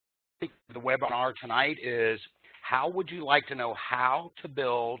The webinar tonight is how would you like to know how to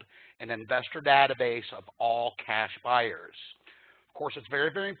build an investor database of all cash buyers? Of course, it's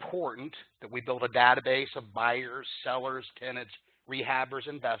very, very important that we build a database of buyers, sellers, tenants, rehabbers,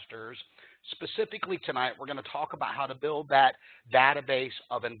 investors. Specifically tonight, we're going to talk about how to build that database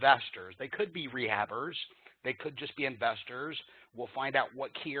of investors. They could be rehabbers. They could just be investors. We'll find out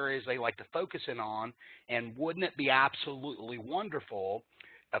what key areas they like to focus in on. And wouldn't it be absolutely wonderful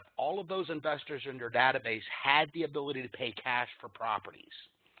if all of those investors in your database had the ability to pay cash for properties?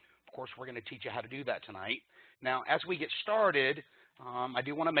 Of course, we're going to teach you how to do that tonight. Now, as we get started, I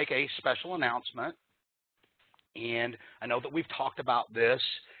do want to make a special announcement. And I know that we've talked about this.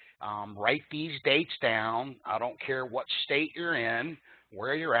 Write these dates down. I don't care what state you're in,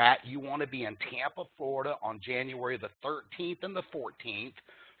 where you're at. You want to be in Tampa, Florida on January the 13th and the 14th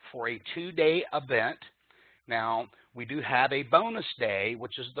for a 2-day event. Now, we do have a bonus day,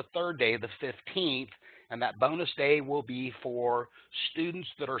 which is the third day, the 15th, and that bonus day will be for students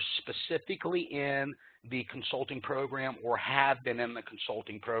that are specifically in the consulting program or have been in the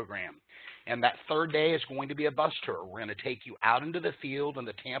consulting program. And that third day is going to be a bus tour. We're going to take you out into the field in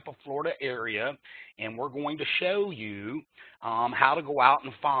the Tampa, Florida area, and we're going to show you how to go out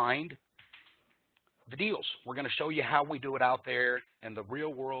and find the deals. We're going to show you how we do it out there in the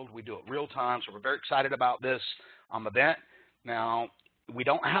real world. We do it real time, so we're very excited about this event. Now, we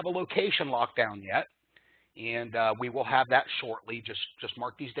don't have a location locked down yet, and we will have that shortly. Just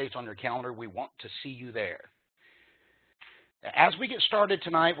mark these dates on your calendar. We want to see you there. As we get started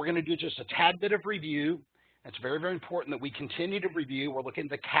tonight, we're going to do just a tad bit of review. It's very, very important that we continue to review. We're looking at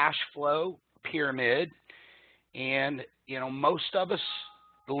the cash flow pyramid, and most of us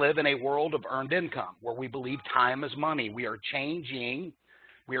live in a world of earned income where we believe time is money. We are trading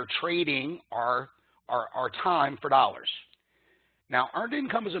our time for dollars. Now, earned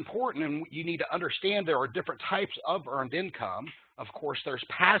income is important, and you need to understand there are different types of earned income. Of course, there's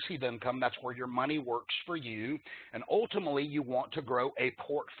passive income. That's where your money works for you. And ultimately, you want to grow a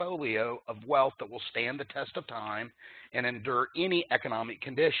portfolio of wealth that will stand the test of time and endure any economic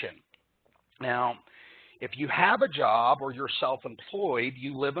condition. Now, if you have a job or you're self-employed,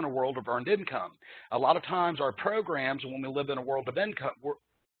 you live in a world of earned income. A lot of times our programs, when we live in a world of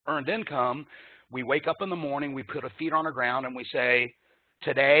earned income, we wake up in the morning, we put our feet on the ground, and we say,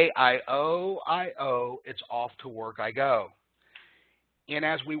 today I owe, it's off to work I go. And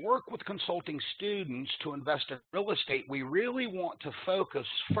as we work with consulting students to invest in real estate, we really want to focus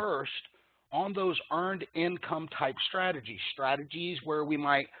first on those earned income type strategies where we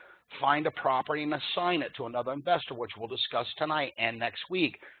might find a property and assign it to another investor, which we'll discuss tonight and next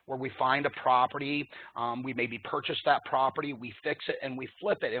week, where we find a property, we maybe purchase that property, we fix it, and we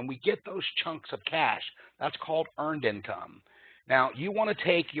flip it, and we get those chunks of cash. That's called earned income. Now, you want to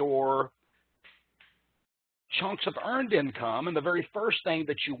take your chunks of earned income, and the very first thing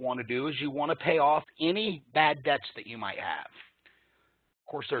that you want to do is you want to pay off any bad debts that you might have.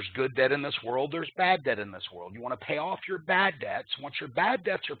 Of course, there's good debt in this world, there's bad debt in this world. You want to pay off your bad debts. Once your bad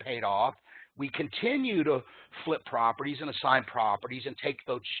debts are paid off, we continue to flip properties and assign properties and take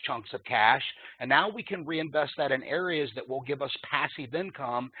those chunks of cash, and now we can reinvest that in areas that will give us passive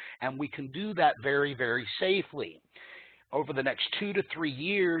income, and we can do that very, very safely. Over the next 2 to 3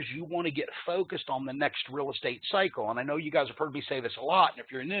 years, you want to get focused on the next real estate cycle. And I know you guys have heard me say this a lot, and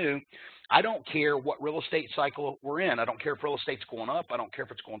if you're new, I don't care what real estate cycle we're in. I don't care if real estate's going up. I don't care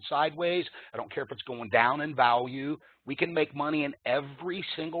if it's going sideways. I don't care if it's going down in value. We can make money in every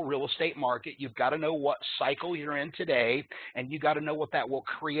single real estate market. You've got to know what cycle you're in today, and you got to know what that will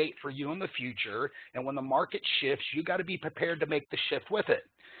create for you in the future. And when the market shifts, you got to be prepared to make the shift with it.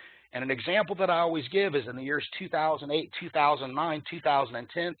 And an example that I always give is in the years 2008, 2009,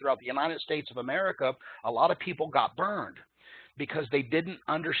 2010, throughout the United States of America, a lot of people got burned because they didn't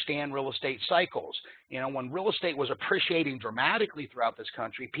understand real estate cycles. When real estate was appreciating dramatically throughout this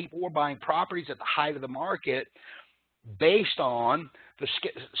country, people were buying properties at the height of the market based on the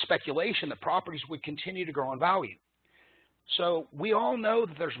speculation that properties would continue to grow in value. So we all know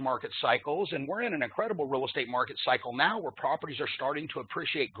that there's market cycles, and we're in an incredible real estate market cycle now where properties are starting to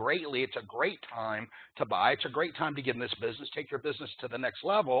appreciate greatly. It's a great time to buy. It's a great time to get in this business, take your business to the next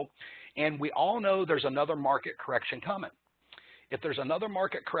level. And we all know there's another market correction coming. If there's another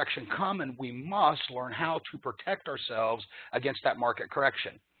market correction coming, we must learn how to protect ourselves against that market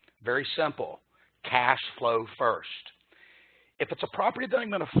correction. Very simple. Cash flow first. If it's a property that I'm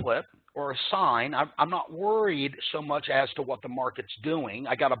going to flip, or a sign. I'm not worried so much as to what the market's doing.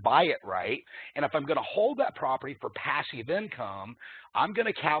 I got to buy it right. And if I'm going to hold that property for passive income, I'm going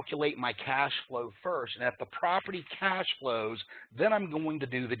to calculate my cash flow first. And if the property cash flows, then I'm going to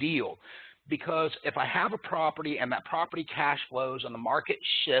do the deal. Because if I have a property and that property cash flows and the market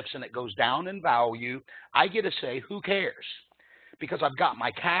shifts and it goes down in value, I get to say, who cares? Because I've got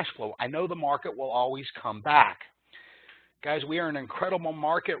my cash flow. I know the market will always come back. Guys, we are in an incredible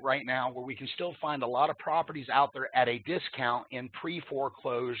market right now where we can still find a lot of properties out there at a discount in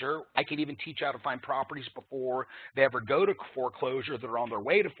pre-foreclosure. I can even teach you how to find properties before they ever go to foreclosure that are on their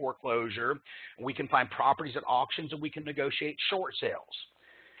way to foreclosure. We can find properties at auctions and we can negotiate short sales.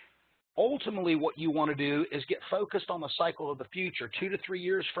 Ultimately, what you want to do is get focused on the cycle of the future. 2 to 3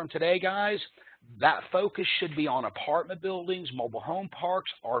 years from today, guys, that focus should be on apartment buildings, mobile home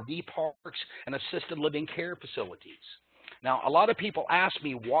parks, RV parks, and assisted living care facilities. Now, a lot of people ask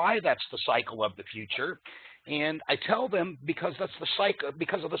me why that's the cycle of the future, and I tell them because that's the cycle,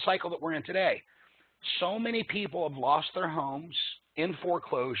 because of the cycle that we're in today. So many people have lost their homes in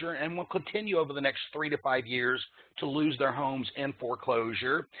foreclosure and will continue over the next 3 to 5 years to lose their homes in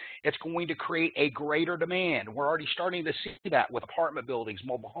foreclosure. It's going to create a greater demand. We're already starting to see that with apartment buildings,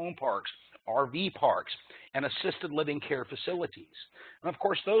 mobile home parks, RV parks, and assisted living care facilities. And of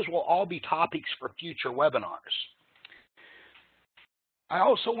course, those will all be topics for future webinars. I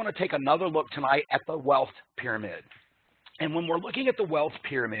also want to take another look tonight at the wealth pyramid. And when we're looking at the wealth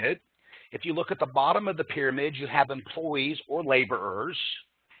pyramid, if you look at the bottom of the pyramid, you have employees or laborers.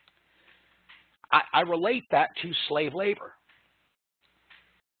 I relate that to slave labor.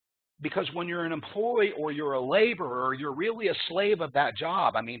 Because when you're an employee or you're a laborer, you're really a slave of that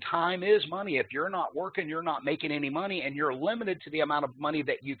job. I mean, time is money. If you're not working, you're not making any money, and you're limited to the amount of money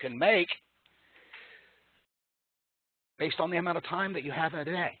that you can make based on the amount of time that you have in a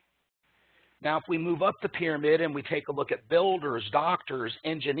day. Now, if we move up the pyramid and we take a look at builders, doctors,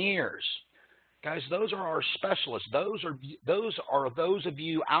 engineers, guys, those are our specialists. Those are those of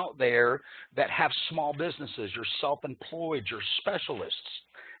you out there that have small businesses. You're self-employed. You're specialists.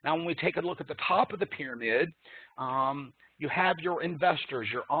 Now, when we take a look at the top of the pyramid, you have your investors,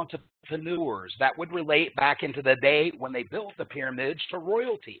 your entrepreneurs. That would relate back into the day when they built the pyramids to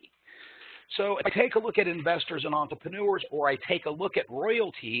royalty. So if I take a look at investors and entrepreneurs, or I take a look at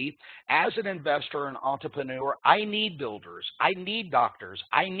royalty, as an investor and entrepreneur, I need builders, I need doctors,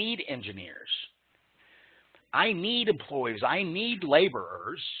 I need engineers, I need employees, I need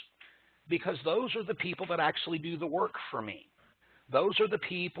laborers, because those are the people that actually do the work for me. Those are the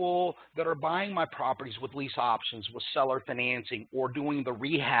people that are buying my properties with lease options, with seller financing, or doing the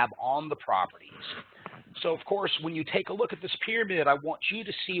rehab on the properties. So, of course, when you take a look at this pyramid, I want you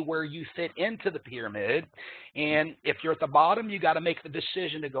to see where you fit into the pyramid. And if you're at the bottom, you got to make the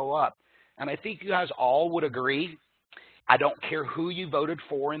decision to go up. And I think you guys all would agree. I don't care who you voted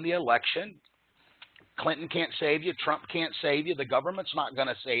for in the election. Clinton can't save you. Trump can't save you. The government's not going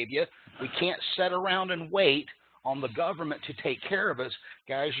to save you. We can't sit around and wait on the government to take care of us.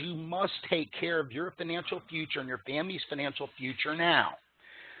 Guys, you must take care of your financial future and your family's financial future now.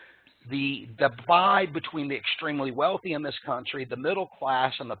 The divide between the extremely wealthy in this country, the middle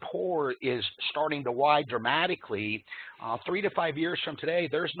class, and the poor is starting to widen dramatically. 3 to 5 years from today,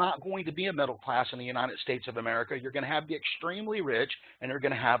 there's not going to be a middle class in the United States of America. You're going to have the extremely rich, and you're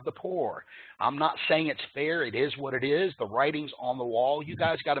going to have the poor. I'm not saying it's fair. It is what it is. The writing's on the wall. You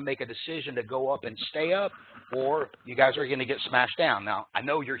guys got to make a decision to go up and stay up, or you guys are going to get smashed down. Now, I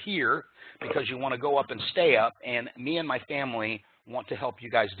know you're here because you want to go up and stay up, and me and my family want to help you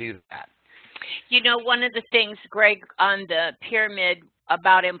guys do that. You know, one of the things, Greg, on the pyramid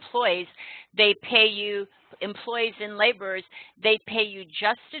about employees, they pay you, employees and laborers, they pay you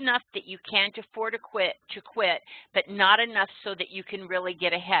just enough that you can't afford to quit, but not enough so that you can really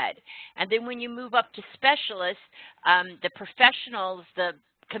get ahead. And then when you move up to specialists, the professionals, the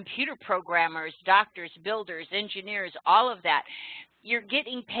computer programmers, doctors, builders, engineers, all of that, you're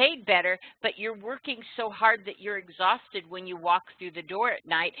getting paid better, but you're working so hard that you're exhausted when you walk through the door at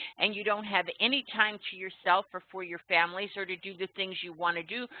night, and you don't have any time to yourself or for your families or to do the things you want to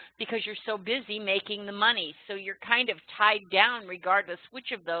do because you're so busy making the money. So you're kind of tied down regardless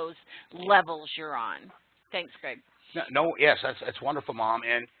which of those levels you're on. Thanks, Greg. Yes, that's wonderful, Mom.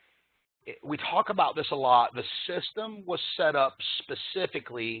 And we talk about this a lot. The system was set up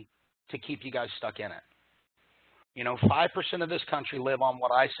specifically to keep you guys stuck in it. You know, 5% of this country live on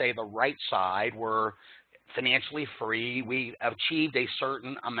what I say the right side, where financially free. We achieved a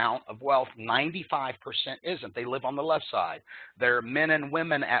certain amount of wealth. 95% isn't. They live on the left side. They're men and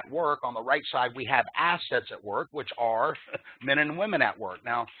women at work. On the right side, we have assets at work, which are men and women at work.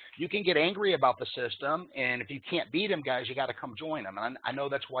 Now, you can get angry about the system, and if you can't beat them, guys, you got to come join them. And I know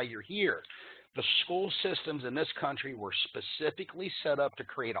that's why you're here. The school systems in this country were specifically set up to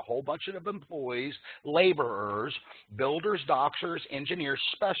create a whole bunch of employees, laborers, builders, doctors, engineers,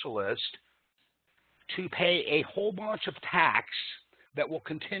 specialists, to pay a whole bunch of tax that will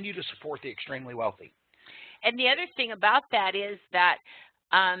continue to support the extremely wealthy. And the other thing about that is that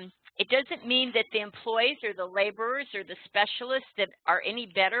it doesn't mean that the employees or the laborers or the specialists that are any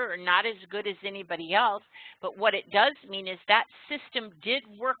better or not as good as anybody else, but what it does mean is that system did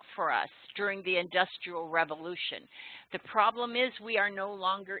work for us during the Industrial Revolution. The problem is we are no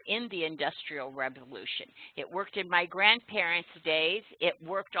longer in the Industrial Revolution. It worked in my grandparents' days. It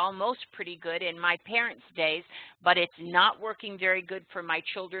worked almost pretty good in my parents' days, but it's not working very good for my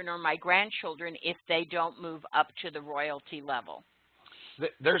children or my grandchildren if they don't move up to the royalty level.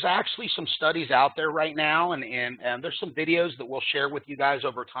 There's actually some studies out there right now, and there's some videos that we'll share with you guys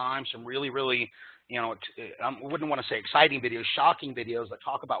over time, some really, I wouldn't want to say exciting videos, shocking videos that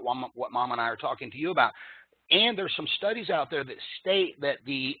talk about what Mom and I are talking to you about. And there's some studies out there that state that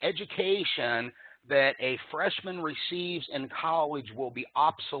the education that a freshman receives in college will be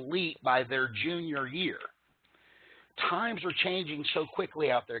obsolete by their junior year. Times are changing so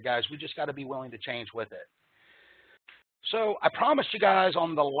quickly out there, guys. We just got to be willing to change with it. So I promised you guys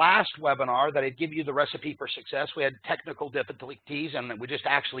on the last webinar that I'd give you the recipe for success. We had technical difficulties, and we just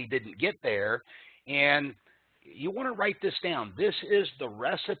actually didn't get there. And you want to write this down. This is the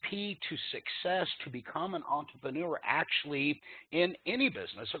recipe to success to become an entrepreneur actually in any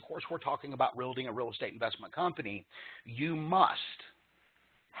business. Of course, we're talking about building a real estate investment company. You must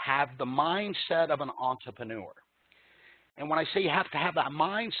have the mindset of an entrepreneur. And when I say you have to have that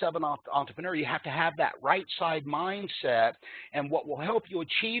mindset of an entrepreneur, you have to have that right side mindset. And what will help you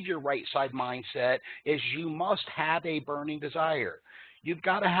achieve your right side mindset is you must have a burning desire. You've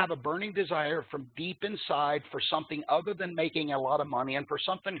got to have a burning desire from deep inside for something other than making a lot of money and for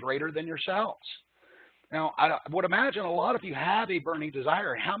something greater than yourselves. Now, I would imagine a lot of you have a burning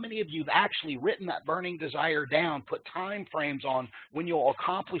desire. How many of you have actually written that burning desire down, put time frames on when you'll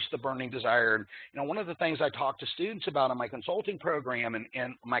accomplish the burning desire? And, one of the things I talk to students about in my consulting program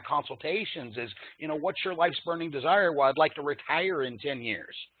and my consultations is, what's your life's burning desire? Well, I'd like to retire in 10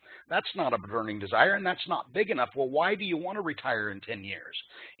 years. That's not a burning desire, and that's not big enough. Well, why do you want to retire in 10 years?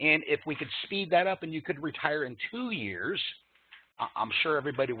 And if we could speed that up and you could retire in 2 years, I'm sure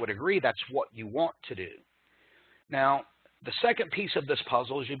everybody would agree that's what you want to do. Now, the second piece of this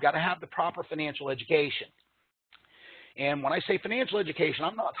puzzle is you've got to have the proper financial education. And when I say financial education,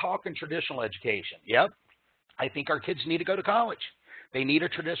 I'm not talking traditional education. Yep, I think our kids need to go to college. They need a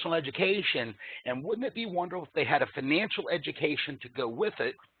traditional education. And wouldn't it be wonderful if they had a financial education to go with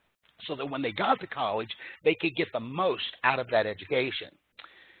it so that when they got to college, they could get the most out of that education?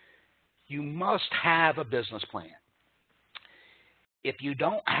 You must have a business plan. If you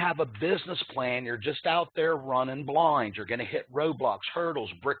don't have a business plan, you're just out there running blind. You're going to hit roadblocks,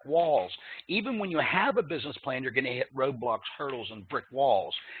 hurdles, brick walls. Even when you have a business plan, you're going to hit roadblocks, hurdles, and brick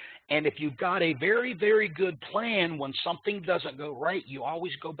walls. And if you've got a very, very good plan, when something doesn't go right, you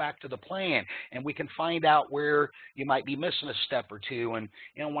always go back to the plan. And we can find out where you might be missing a step or two. And,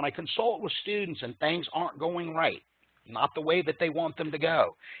 when I consult with students and things aren't going right, not the way that they want them to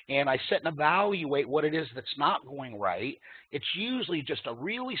go, and I sit and evaluate what it is that's not going right, it's usually just a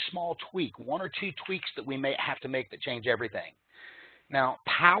really small tweak, 1 or 2 tweaks that we may have to make that change everything. Now,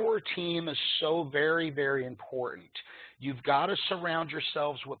 power team is so very, very important. You've got to surround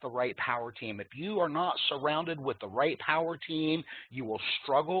yourselves with the right power team. If you are not surrounded with the right power team, you will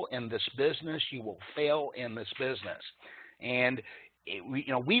struggle in this business. You will fail in this business. And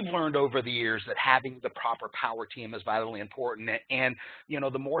we've learned over the years that having the proper power team is vitally important. And,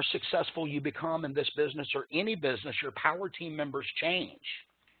 the more successful you become in this business or any business, your power team members change.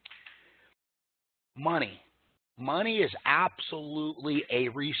 Money. Money is absolutely a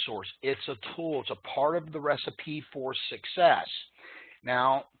resource. It's a tool. It's a part of the recipe for success.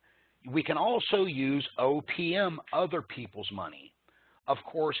 Now, we can also use OPM, other people's money. Of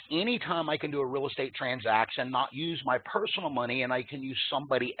course, anytime I can do a real estate transaction, not use my personal money, and I can use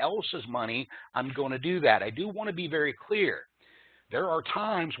somebody else's money, I'm going to do that. I do want to be very clear. There are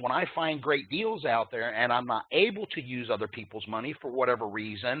times when I find great deals out there and I'm not able to use other people's money for whatever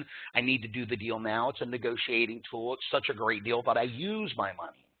reason. I need to do the deal now. It's a negotiating tool. It's such a great deal that I use my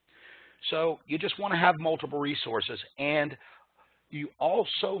money. So you just want to have multiple resources. And You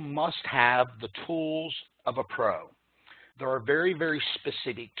also must have the tools of a pro. There are very, very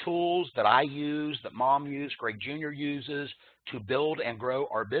specific tools that I use, that Mom uses, Greg Jr. uses to build and grow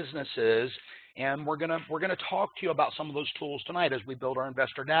our businesses. And we're gonna talk to you about some of those tools tonight as we build our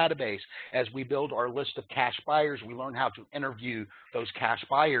investor database, as we build our list of cash buyers. We learn how to interview those cash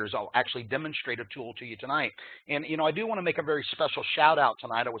buyers. I'll actually demonstrate a tool to you tonight. And I do want to make a very special shout out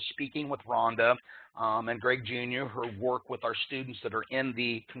tonight. I was speaking with Rhonda and Greg Jr., who work with our students that are in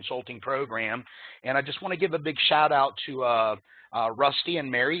the consulting program, and I just want to give a big shout out to Rusty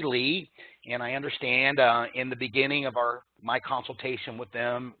and Mary Lee. And I understand in the beginning of my consultation with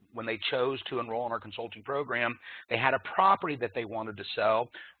them, when they chose to enroll in our consulting program, they had a property that they wanted to sell.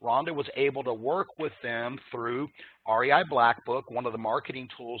 Rhonda was able to work with them through REI Black Book, one of the marketing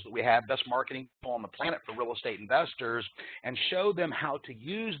tools that we have, best marketing tool on the planet for real estate investors, and show them how to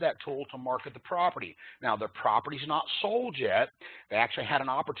use that tool to market the property. Now, their property's not sold yet. They actually had an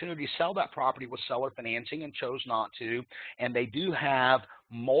opportunity to sell that property with seller financing and chose not to, and they do have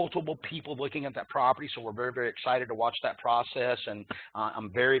multiple people looking at that property, so we're very, very excited to watch that process, and I'm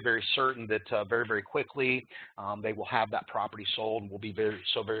very, very certain that very, very quickly they will have that property sold, and we'll be very,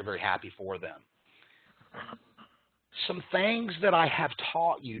 very happy for them. Some things that I have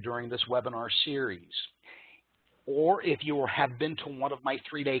taught you during this webinar series, or if you have been to one of my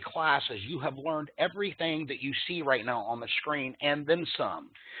 3-day classes, you have learned everything that you see right now on the screen and then some.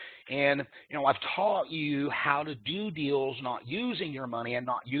 And, I've taught you how to do deals not using your money and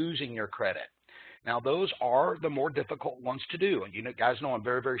not using your credit. Now, those are the more difficult ones to do. And you guys know I'm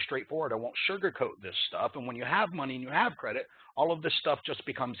very, very straightforward. I won't sugarcoat this stuff. And when you have money and you have credit, all of this stuff just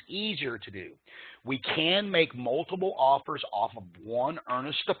becomes easier to do. We can make multiple offers off of one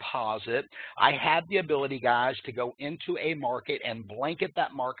earnest deposit. I have the ability, guys, to go into a market and blanket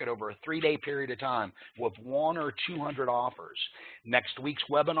that market over a 3-day period of time with 100 or 200 offers. Next week's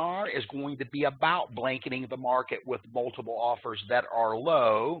webinar is going to be about blanketing the market with multiple offers that are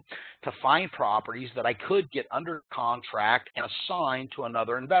low to find properties that I could get under contract and assign to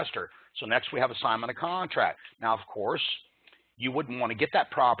another investor. So next we have assignment of contract. Now, of course, you wouldn't want to get that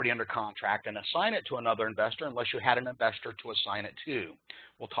property under contract and assign it to another investor unless you had an investor to assign it to.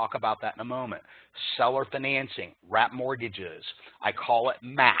 We'll talk about that in a moment. Seller financing, wrap mortgages. I call it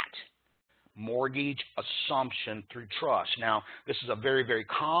MAT, mortgage assumption through trust. Now, this is a very, very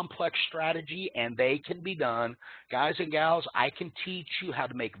complex strategy, and they can be done. Guys and gals, I can teach you how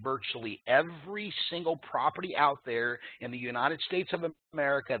to make virtually every single property out there in the United States of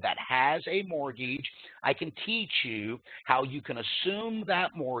America that has a mortgage. I can teach you how you can assume that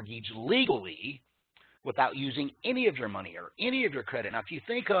mortgage legally without using any of your money or any of your credit. Now, if you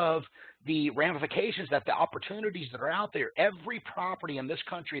think of the ramifications, that the opportunities that are out there, every property in this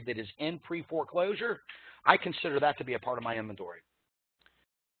country that is in pre-foreclosure, I consider that to be a part of my inventory.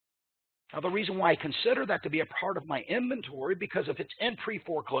 Now, the reason why I consider that to be a part of my inventory, because if it's in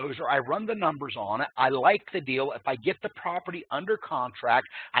pre-foreclosure, I run the numbers on it, I like the deal. If I get the property under contract,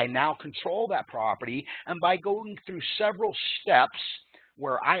 I now control that property, and by going through several steps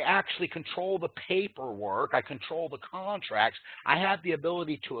where I actually control the paperwork, I control the contracts, I have the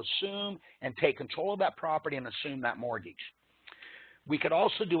ability to assume and take control of that property and assume that mortgage. We could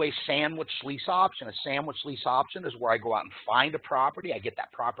also do a sandwich lease option. A sandwich lease option is where I go out and find a property, I get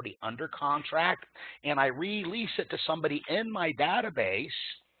that property under contract, and I release it to somebody in my database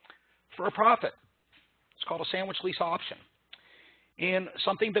for a profit. It's called a sandwich lease option. And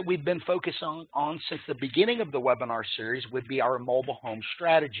something that we've been focused on since the beginning of the webinar series would be our mobile home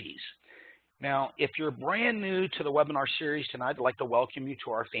strategies. Now, if you're brand new to the webinar series tonight, I'd like to welcome you to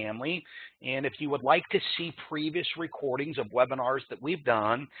our family. And if you would like to see previous recordings of webinars that we've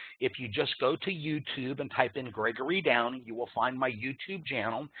done, if you just go to YouTube and type in Gregory Downing, you will find my YouTube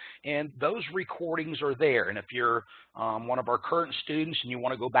channel, and those recordings are there. And if you're one of our current students and you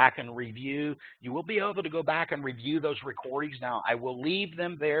want to go back and review, you will be able to go back and review those recordings. Now, I will leave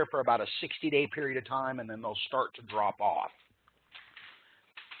them there for about a 60-day period of time, and then they'll start to drop off.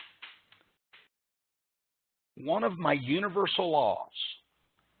 One of my universal laws,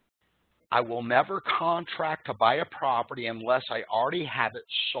 I will never contract to buy a property unless I already have it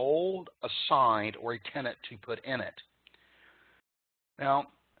sold, assigned, or a tenant to put in it. Now,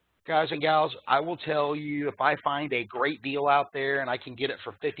 guys and gals, I will tell you, if I find a great deal out there and I can get it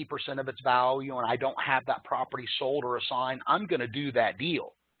for 50% of its value and I don't have that property sold or assigned, I'm going to do that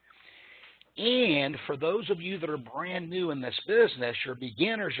deal. And for those of you that are brand new in this business, you're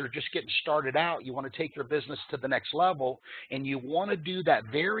beginners, you're just getting started out, you want to take your business to the next level, and you want to do that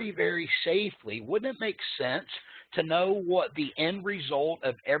very, very safely, wouldn't it make sense to know what the end result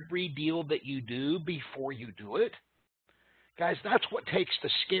of every deal that you do before you do it? Guys, that's what takes the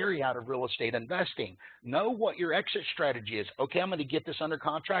scary out of real estate investing. Know what your exit strategy is. Okay, I'm going to get this under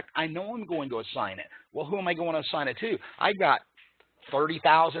contract. I know I'm going to assign it. Well, who am I going to assign it to? I got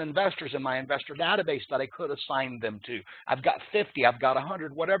 30,000 investors in my investor database that I could assign them to. I've got 50, I've got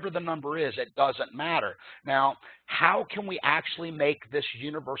 100, whatever the number is, it doesn't matter. Now, how can we actually make this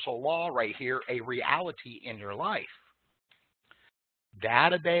universal law right here a reality in your life?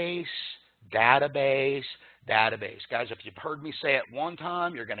 Database, database, database. Guys, if you've heard me say it one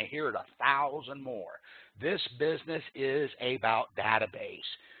time, you're going to hear it 1,000 more. This business is about database.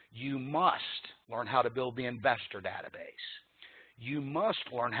 You must learn how to build the investor database. You must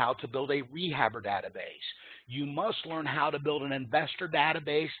learn how to build a rehabber database. You must learn how to build an investor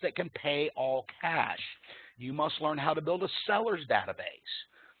database that can pay all cash. You must learn how to build a seller's database.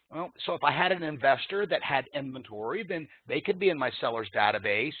 Well, so if I had an investor that had inventory, then they could be in my seller's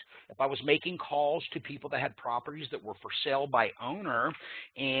database. If I was making calls to people that had properties that were for sale by owner,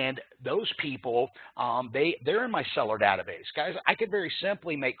 and those people, they're in my seller database. Guys, I could very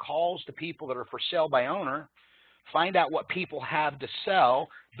simply make calls to people that are for sale by owner, find out what people have to sell,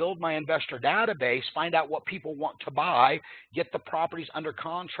 build my investor database, find out what people want to buy, get the properties under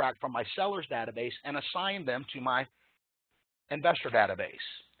contract from my seller's database, and assign them to my investor database.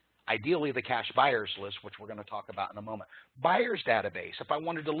 Ideally, the cash buyers list, which we're going to talk about in a moment. Buyer's database. If I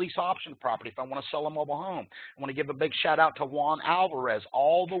wanted to lease option property, if I want to sell a mobile home, I want to give a big shout out to Juan Alvarez,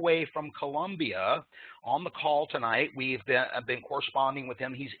 all the way from Colombia, on the call tonight. We've been corresponding with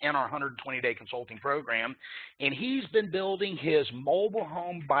him. He's in our 120-day consulting program, and he's been building his mobile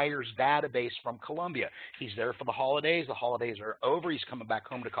home buyers database from Colombia. He's there for the holidays. The holidays are over. He's coming back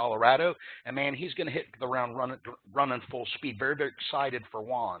home to Colorado, and man, he's going to hit the ground running full speed. Very, very excited for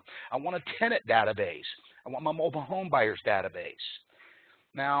Juan. I want a tenant database. I want my mobile home buyers database.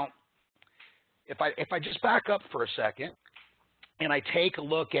 Now, if I just back up for a second and I take a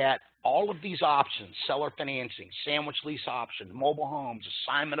look at all of these options, seller financing, sandwich lease option, mobile homes,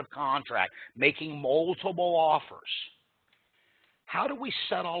 assignment of contract, making multiple offers, how do we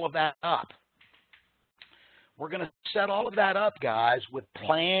set all of that up? We're going to set all of that up, guys, with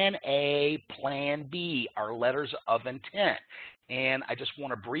Plan A, Plan B, our letters of intent. And I just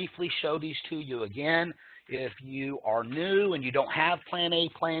want to briefly show these to you again. If you are new and you don't have Plan A,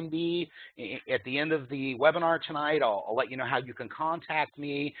 Plan B, at the end of the webinar tonight, I'll let you know how you can contact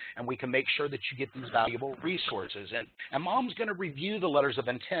me, and we can make sure that you get these valuable resources. And Mom's going to review the letters of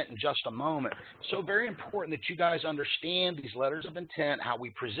intent in just a moment. So very important that you guys understand these letters of intent, how we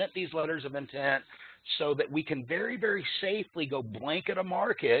present these letters of intent, so that we can very, very safely go blanket a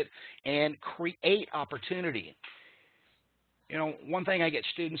market and create opportunity. You know, one thing I get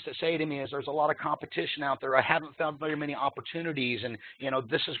students that say to me is there's a lot of competition out there. I haven't found very many opportunities, and, you know,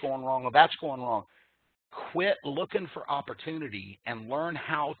 this is going wrong or that's going wrong. Quit looking for opportunity and learn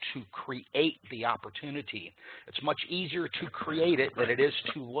how to create the opportunity. It's much easier to create it than it is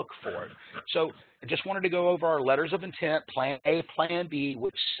to look for it. So I just wanted to go over our letters of intent, Plan A, Plan B,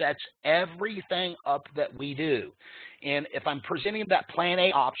 which sets everything up that we do. And if I'm presenting that Plan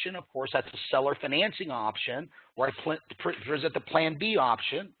A option, of course, that's a seller financing option, or I present the Plan B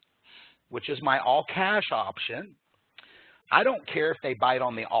option, which is my all-cash option. I don't care if they bite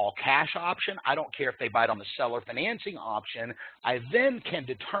on the all-cash option. I don't care if they bite on the seller financing option. I then can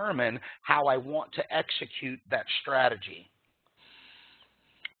determine how I want to execute that strategy.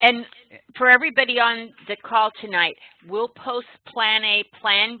 And for everybody on the call tonight, we'll post Plan A,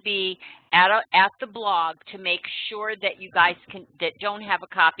 Plan B at the blog to make sure that you guys that don't have a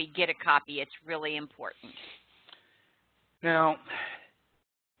copy, get a copy. It's really important. Now,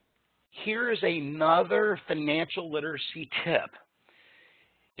 here is another financial literacy tip.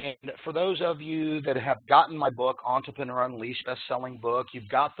 And for those of you that have gotten my book, Entrepreneur Unleashed, best-selling book, you've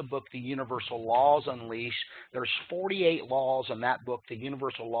got the book, The Universal Laws Unleashed. There's 48 laws in that book, The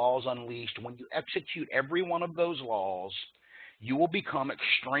Universal Laws Unleashed. When you execute every one of those laws, you will become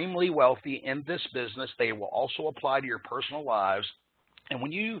extremely wealthy in this business. They will also apply to your personal lives. And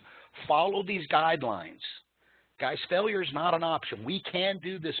when you follow these guidelines, guys, failure is not an option. We can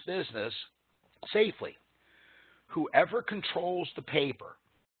do this business safely. Whoever controls the paper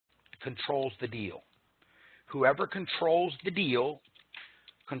controls the deal. Whoever controls the deal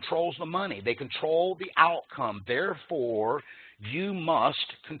controls the money. They control the outcome. Therefore, you must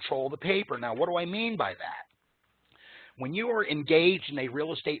control the paper. Now, what do I mean by that? When you are engaged in a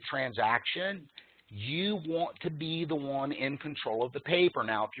real estate transaction, you want to be the one in control of the paper.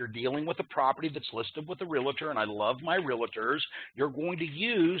 Now, if you're dealing with a property that's listed with a realtor, and I love my realtors, you're going to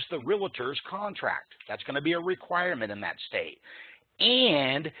use the realtor's contract. That's going to be a requirement in that state.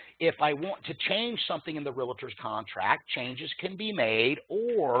 And if I want to change something in the realtor's contract, changes can be made,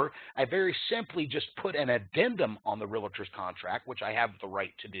 or I very simply just put an addendum on the realtor's contract, which I have the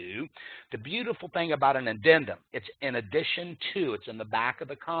right to do. The beautiful thing about an addendum, it's in addition to, it's in the back of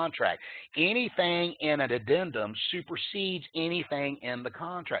the contract. Anything in an addendum supersedes anything in the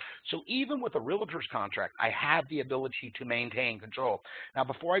contract. So even with a realtor's contract, I have the ability to maintain control. Now,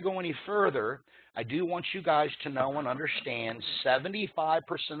 before I go any further, I do want you guys to know and understand 75%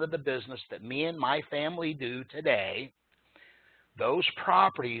 of the business that me and my family do today, those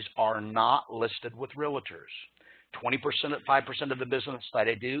properties are not listed with realtors. 20%, 5% of the business that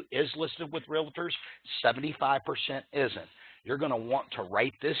I do is listed with realtors, 75% isn't. You're going to want to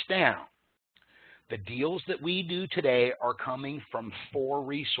write this down. The deals that we do today are coming from 4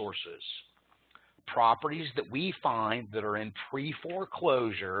 resources. Properties that we find that are in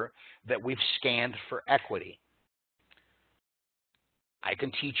pre-foreclosure that we've scanned for equity. I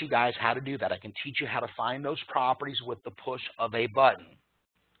can teach you guys how to do that. I can teach you how to find those properties with the push of a button.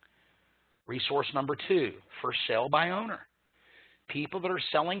 Resource number 2, for sale by owner. People that are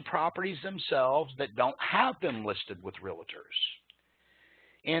selling properties themselves that don't have them listed with realtors.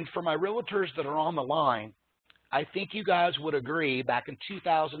 And for my realtors that are on the line, I think you guys would agree back in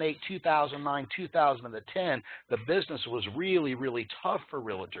 2008, 2009, 2010, the business was really, really tough for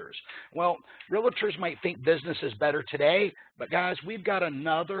realtors. Well, realtors might think business is better today, but guys, we've got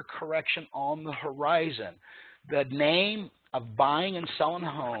another correction on the horizon. The name of buying and selling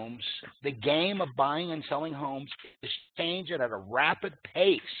homes, the game of buying and selling homes is changing at a rapid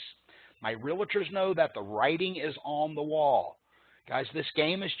pace. My realtors know that the writing is on the wall. Guys, this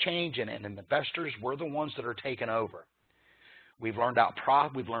game is changing, and investors, we're the ones that are taking over. We've learned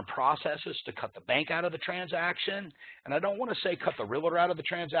processes to cut the bank out of the transaction, and I don't want to say cut the realtor out of the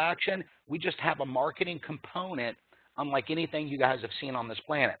transaction. We just have a marketing component unlike anything you guys have seen on this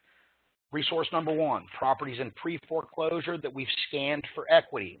planet. Resource number 1, properties in pre-foreclosure that we've scanned for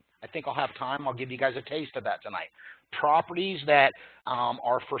equity. I think I'll have time. I'll give you guys a taste of that tonight. Properties that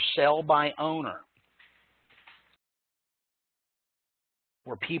are for sale by owner,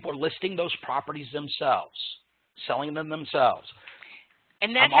 where people are listing those properties themselves, selling them themselves.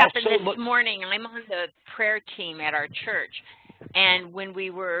 And that happened this morning. I'm on the prayer team at our church. And when we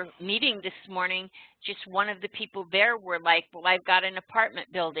were meeting this morning, just one of the people there were like, well, I've got an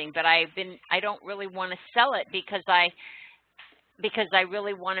apartment building, but I don't really want to sell it because I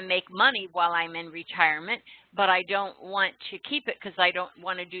really want to make money while I'm in retirement, but I don't want to keep it because I don't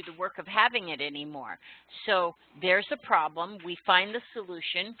want to do the work of having it anymore. So there's a problem. We find the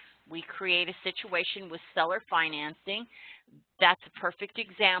solution. We create a situation with seller financing. That's a perfect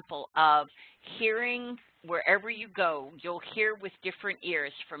example of hearing wherever you go. You'll hear with different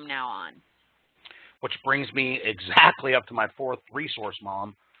ears from now on. Which brings me exactly up to my 4th resource,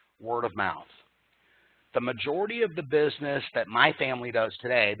 Mom, word of mouth. The majority of the business that my family does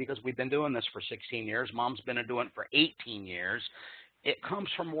today, because we've been doing this for 16 years, Mom's been doing it for 18 years, it comes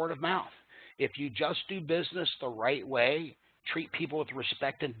from word of mouth. If you just do business the right way, treat people with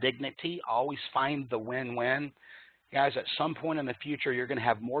respect and dignity, always find the win-win, guys, at some point in the future, you're going to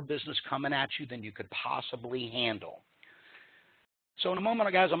have more business coming at you than you could possibly handle. So in a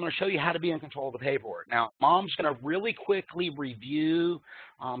moment, guys, I'm going to show you how to be in control of the paperwork. Now, Mom's going to really quickly review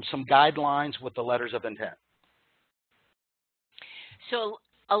some guidelines with the letters of intent. So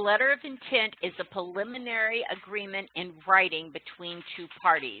a letter of intent is a preliminary agreement in writing between 2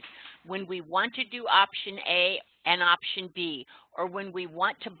 parties. When we want to do option A and option B, or when we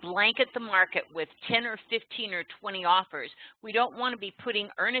want to blanket the market with 10 or 15 or 20 offers, we don't want to be putting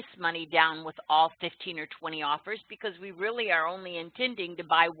earnest money down with all 15 or 20 offers because we really are only intending to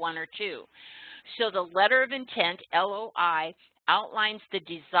buy 1 or 2. So the letter of intent, LOI, outlines the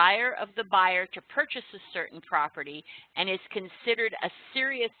desire of the buyer to purchase a certain property and is considered a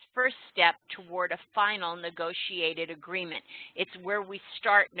serious first step toward a final negotiated agreement. It's where we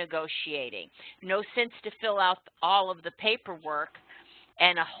start negotiating. No sense to fill out all of the paperwork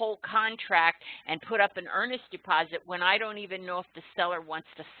and a whole contract and put up an earnest deposit when I don't even know if the seller wants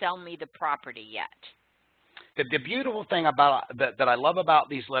to sell me the property yet. The beautiful thing about that I love about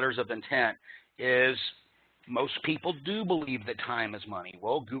these letters of intent is most people do believe that time is money.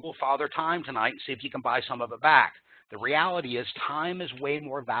 Well, Google Father Time tonight and see if you can buy some of it back. The reality is time is way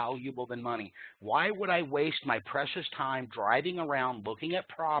more valuable than money. Why would I waste my precious time driving around looking at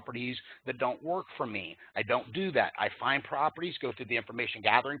properties that don't work for me? I don't do that. I find properties, go through the information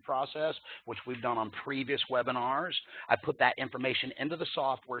gathering process, which we've done on previous webinars. I put that information into the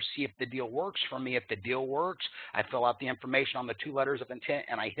software, see if the deal works for me. If the deal works, I fill out the information on the 2 letters of intent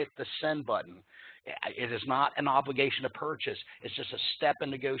and I hit the send button. It is not an obligation to purchase. It's just a step in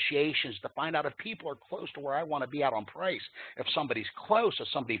negotiations to find out if people are close to where I want to be out on price. If somebody's close, if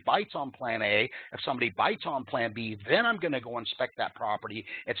somebody bites on plan A, if somebody bites on plan B, then I'm going to go inspect that property.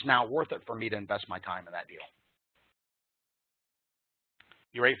 It's now worth it for me to invest my time in that deal.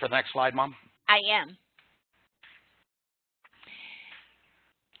 You ready for the next slide, Mom? I am.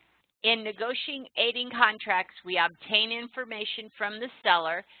 In negotiating contracts, we obtain information from the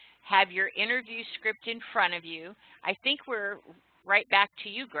seller, have your interview script in front of you. I think we're right back to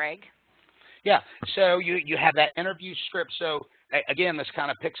you, Greg. Yeah, so you have that interview script. So again, this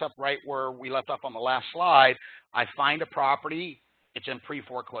kind of picks up right where we left off on the last slide. I find a property, it's in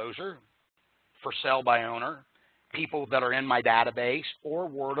pre-foreclosure, for sale by owner, people that are in my database, or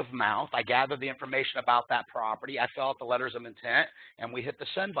word of mouth. I gather the information about that property. I fill out the letters of intent, and we hit the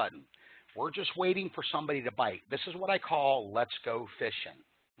send button. We're just waiting for somebody to bite. This is what I call let's go fishing.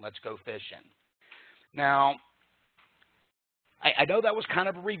 Let's go fishing. Now, I know that was kind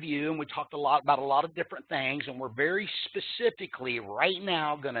of a review, and we talked a lot about a lot of different things, and we're very specifically right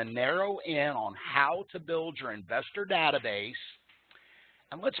now going to narrow in on how to build your investor database.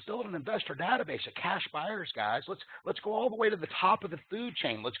 And let's build an investor database of cash buyers, guys. Let's go all the way to the top of the food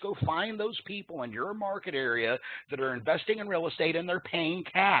chain. Let's go find those people in your market area that are investing in real estate and they're paying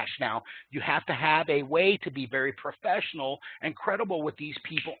cash. Now, you have to have a way to be very professional and credible with these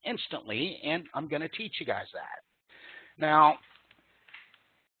people instantly, and I'm going to teach you guys that. Now,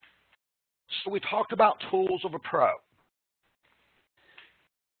 so we talked about tools of a pro.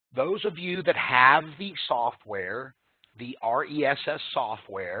 Those of you that have the software, the RESS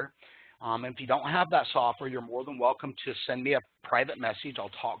software. If you don't have that software, you're more than welcome to send me a private message. I'll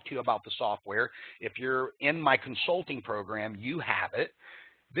talk to you about the software. If you're in my consulting program, you have it.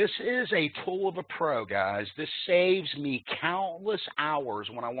 This is a tool of a pro, guys. This saves me countless hours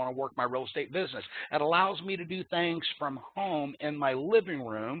when I want to work my real estate business. It allows me to do things from home in my living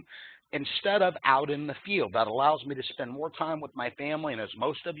room instead of out in the field. That allows me to spend more time with my family, and as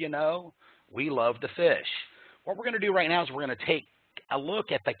most of you know, we love to fish. What we're going to do right now is we're going to take a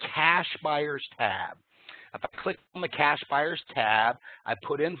look at the Cash Buyers tab. If I click on the Cash Buyers tab, I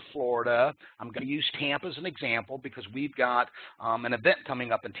put in Florida. I'm going to use Tampa as an example because we've got an event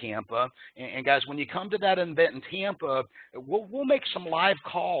coming up in Tampa. And guys, when you come to that event in Tampa, we'll make some live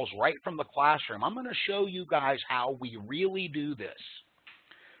calls right from the classroom. I'm going to show you guys how we really do this.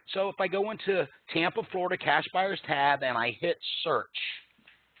 So if I go into Tampa, Florida Cash Buyers tab and I hit search,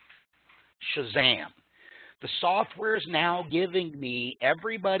 Shazam. The software is now giving me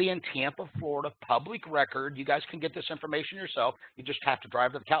everybody in Tampa, Florida, public record. You guys can get this information yourself. You just have to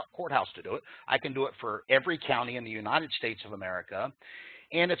drive to the courthouse to do it. I can do it for every county in the United States of America.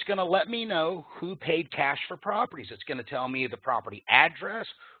 And it's going to let me know who paid cash for properties. It's going to tell me the property address,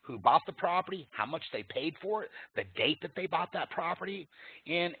 who bought the property, how much they paid for it, the date that they bought that property.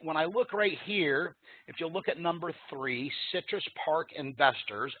 And when I look right here, if you'll look at number 3, Citrus Park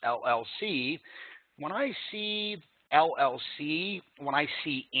Investors, LLC, when I see LLC, when I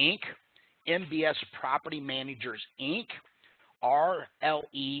see Inc., MBS Property Managers, Inc.,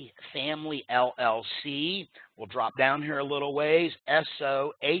 RLE Family LLC, we'll drop down here a little ways,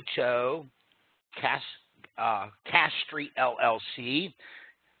 SOHO, Cash Street LLC.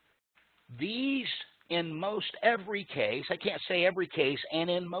 These, in most every case, I can't say every case, and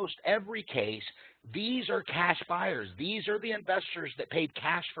in most every case, these are cash buyers. These are the investors that paid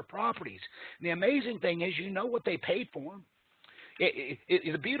cash for properties. And the amazing thing is, you know what they paid for them.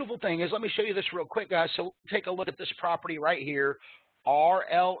 The beautiful thing is, let me show you this real quick, guys. So take a look at this property right here,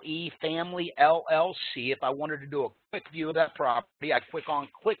 RLE Family LLC. If I wanted to do a quick view of that property, I click on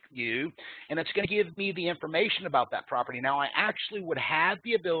Quick View, and it's going to give me the information about that property. Now, I actually would have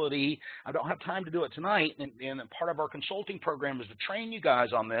the ability, I don't have time to do it tonight, and part of our consulting program is to train you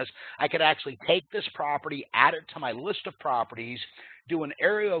guys on this. I could actually take this property, add it to my list of properties, do an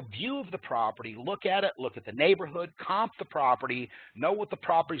aerial view of the property, look at it, look at the neighborhood, comp the property, know what the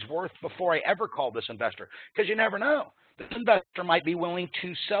property's worth before I ever call this investor, because you never know. This investor might be willing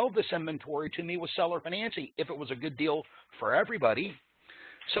to sell this inventory to me with seller financing if it was a good deal for everybody.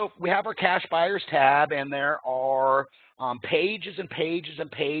 So we have our Cash Buyers tab, and there are pages and pages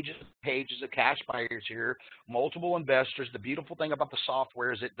and pages and pages of cash buyers here, multiple investors. The beautiful thing about the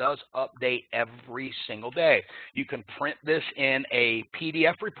software is it does update every single day. You can print this in a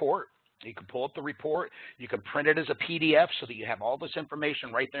PDF report. You can pull up the report. You can print it as a PDF so that you have all this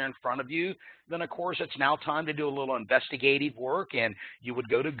information right there in front of you. Then, of course, it's now time to do a little investigative work, and you would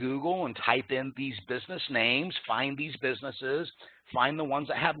go to Google and type in these business names, find these businesses, find the ones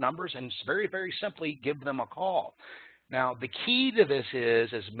that have numbers, and very, very simply give them a call. Now, the key to this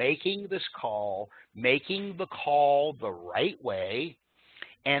is making this call, making the call the right way,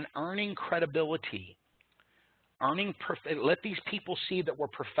 and earning credibility. Let these people see that we're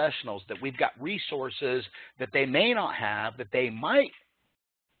professionals, that we've got resources that they may not have, that they might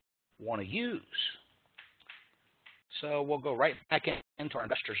want to use. So we'll go right back into our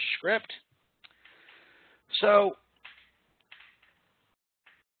investor script. So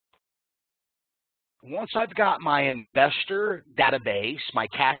once I've got my investor database, my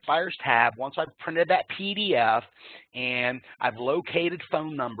cash buyers tab, once I've printed that PDF and I've located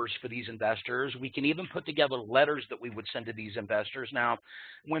phone numbers for these investors, we can even put together letters that we would send to these investors. Now,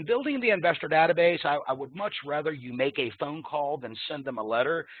 when building the investor database, I would much rather you make a phone call than send them a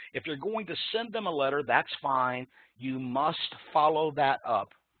letter. If you're going to send them a letter, that's fine. You must follow that up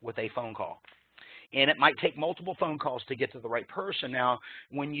with a phone call. And it might take multiple phone calls to get to the right person. Now,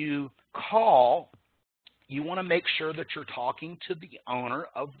 when you call, you want to make sure that you're talking to the owner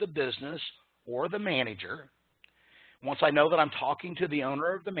of the business or the manager. Once I know that I'm talking to the owner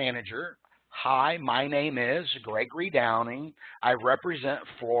or the manager, hi, my name is Gregory Downing. I represent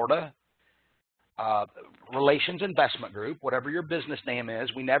Florida Relations Investment Group, whatever your business name is.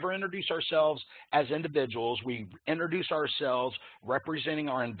 We never introduce ourselves as individuals. We introduce ourselves representing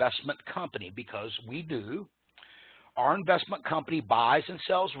our investment company because we do. Our investment company buys and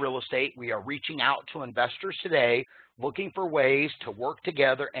sells real estate. We are reaching out to investors today looking for ways to work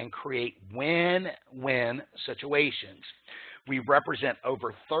together and create win-win situations. We represent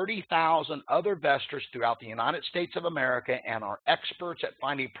over 30,000 other investors throughout the United States of America and are experts at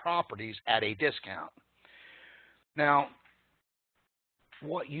finding properties at a discount. Now,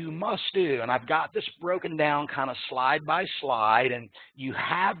 what you must do, and I've got this broken down kind of slide by slide, and you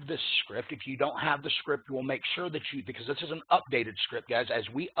have this script. If you don't have the script, we'll make sure that you, because this is an updated script, guys. As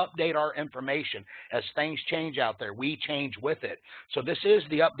we update our information, as things change out there, we change with it. So this is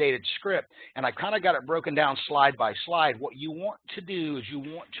the updated script, and I kind of got it broken down slide by slide. What you want to do is you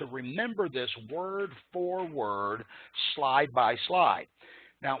want to remember this word for word, slide by slide.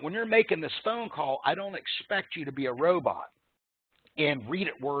 Now, when you're making this phone call, I don't expect you to be a robot and read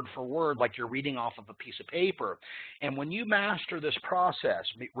it word for word like you're reading off of a piece of paper. And when you master this process,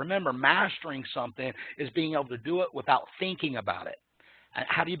 remember, mastering something is being able to do it without thinking about it. And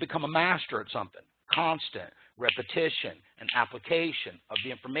how do you become a master at something? Constant repetition and application of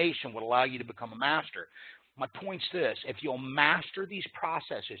the information would allow you to become a master. My point's this: if you'll master these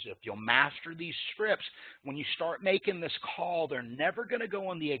processes, if you'll master these scripts, when you start making this call, they're never going to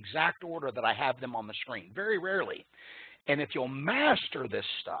go in the exact order that I have them on the screen, very rarely. And if you'll master this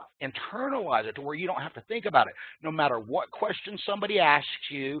stuff, internalize it to where you don't have to think about it, no matter what question somebody asks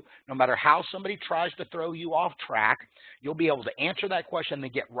you, no matter how somebody tries to throw you off track, you'll be able to answer that question and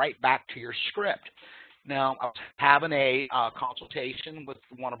then get right back to your script. Now, I was having a consultation with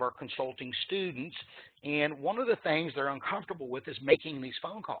one of our consulting students, and one of the things they're uncomfortable with is making these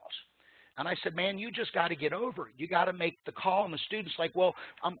phone calls. And I said, man, you just got to get over it. You got to make the call. And the student's like, well,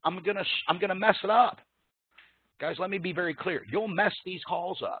 I'm gonna mess it up. Guys, let me be very clear. You'll mess these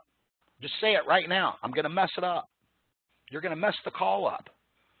calls up. Just say it right now. I'm going to mess it up. You're going to mess the call up.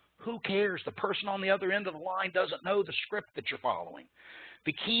 Who cares? The person on the other end of the line doesn't know the script that you're following.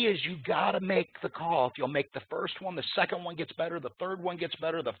 The key is you got to make the call. If you'll make the first one, the second one gets better, the third one gets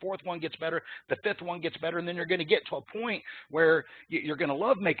better, the fourth one gets better, the fifth one gets better, and then you're going to get to a point where you're going to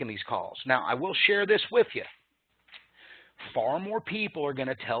love making these calls. Now, I will share this with you. Far more people are going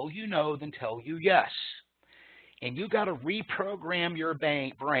to tell you no than tell you yes. And you got to reprogram your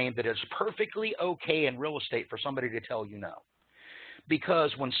brain that it's perfectly okay in real estate for somebody to tell you no.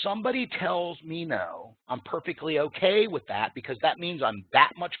 Because when somebody tells me no, I'm perfectly okay with that because that means I'm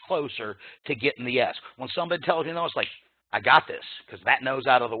that much closer to getting the yes. When somebody tells you no, it's like, I got this because that no's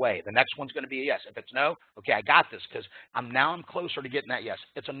out of the way. The next one's going to be a yes. If it's no, okay, I got this because I'm closer to getting that yes.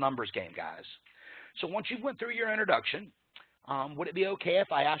 It's a numbers game, guys. So once you went through your introduction, would it be okay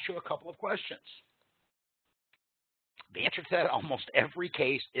if I asked you a couple of questions? The answer to that, almost every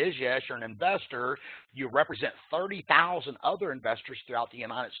case, is yes. You're an investor. You represent 30,000 other investors throughout the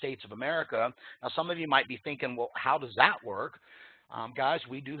United States of America. Now, some of you might be thinking, well, how does that work? Guys,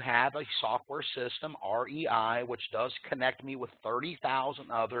 we do have a software system, REI, which does connect me with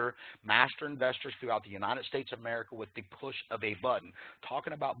 30,000 other master investors throughout the United States of America with the push of a button.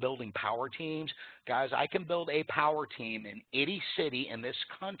 Talking about building power teams, guys, I can build a power team in any city in this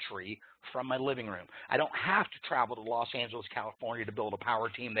country from my living room. I don't have to travel to Los Angeles, California to build a power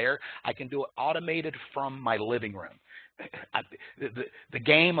team there. I can do it automated from my living room. I, the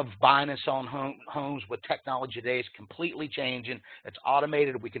game of buying and selling homes with technology today is completely changing. It's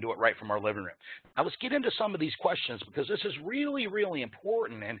automated. We can do it right from our living room. Now let's get into some of these questions because this is really, really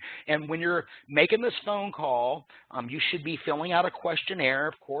important. And when you're making this phone call, you should be filling out a questionnaire.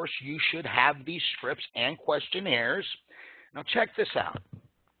 Of course, you should have these scripts and questionnaires. Now check this out.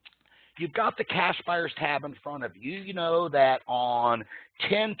 You've got the cash buyers tab in front of you. You know that on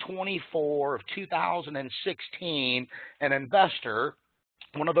 10/24 of 2016, an investor,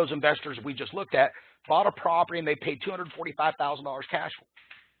 one of those investors we just looked at, bought a property and they paid $245,000 cash for it.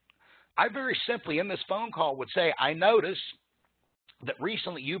 I very simply in this phone call would say, I noticed that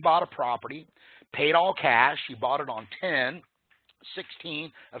recently you bought a property, paid all cash, you bought it on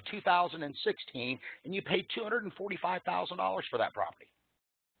 10/16 of 2016, and you paid $245,000 for that property.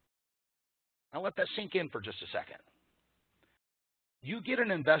 Now let that sink in for just a second. You get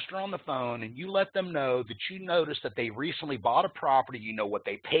an investor on the phone and you let them know that you noticed that they recently bought a property, you know what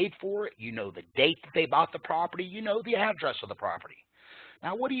they paid for it, you know the date that they bought the property, you know the address of the property.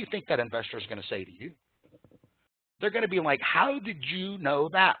 Now what do you think that investor is going to say to you? They're going to be like, how did you know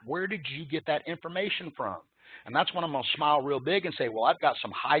that? Where did you get that information from? And that's when I'm going to smile real big and say, well, I've got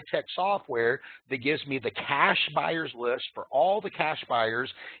some high-tech software that gives me the cash buyers list for all the cash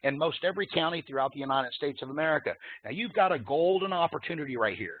buyers in most every county throughout the United States of America. Now, you've got a golden opportunity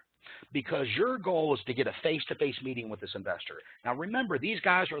right here because your goal is to get a face-to-face meeting with this investor. Now, remember, these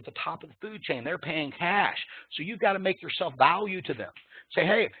guys are at the top of the food chain. They're paying cash. So you've got to make yourself value to them. Say,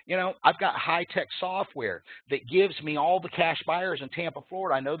 hey, you know, I've got high-tech software that gives me all the cash buyers in Tampa,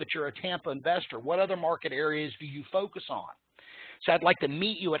 Florida. I know that you're a Tampa investor. What other market areas do you focus on? So I'd like to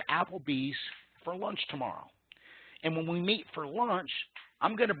meet you at Applebee's for lunch tomorrow. And when we meet for lunch,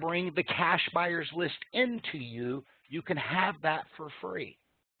 I'm going to bring the cash buyers list into you. You can have that for free.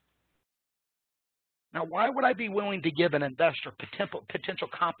 Now, why would I be willing to give an investor potential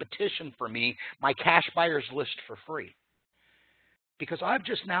competition for me, my cash buyers list for free? Because I've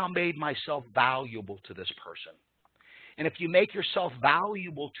just now made myself valuable to this person. And if you make yourself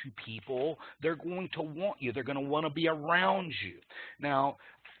valuable to people, they're going to want you. They're going to want to be around you. Now,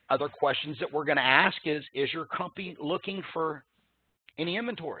 other questions that we're going to ask is your company looking for any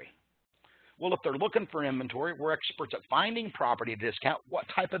inventory? Well, if they're looking for inventory, we're experts at finding property discount. What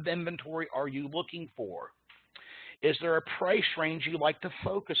type of inventory are you looking for? Is there a price range you like to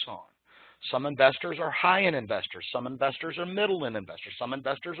focus on? Some investors are high-end investors. Some investors are middle-end investors. Some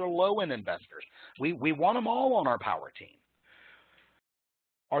investors are low-end investors. We want them all on our power team.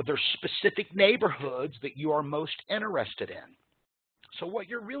 Are there specific neighborhoods that you are most interested in? So what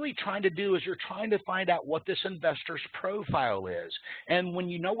you're really trying to do is you're trying to find out what this investor's profile is. And when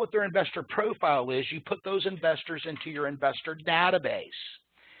you know what their investor profile is, you put those investors into your investor database.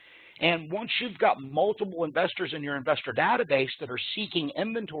 And once you've got multiple investors in your investor database that are seeking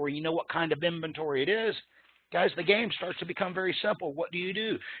inventory, you know what kind of inventory it is. Guys, the game starts to become very simple. What do?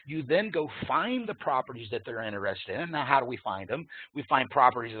 You then go find the properties that they're interested in. Now, how do we find them? We find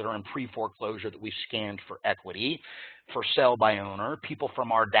properties that are in pre-foreclosure that we've scanned for equity, for sale by owner, people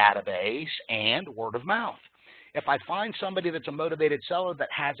from our database, and word of mouth. If I find somebody that's a motivated seller that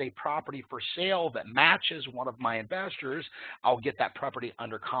has a property for sale that matches one of my investors, I'll get that property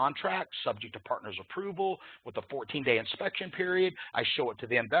under contract, subject to partner's approval, with a 14-day inspection period. I show it to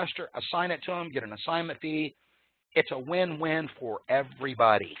the investor, assign it to them, get an assignment fee. It's a win-win for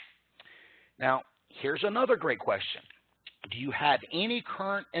everybody. Now, here's another great question. Do you have any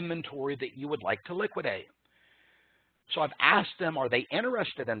current inventory that you would like to liquidate? So I've asked them, are they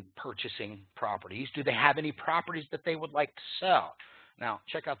interested in purchasing properties? Do they have any properties that they would like to sell? Now,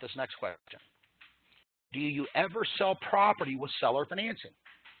 check out this next question. Do you ever sell property with seller financing?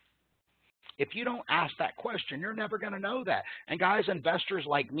 If you don't ask that question, you're never going to know that. And guys, investors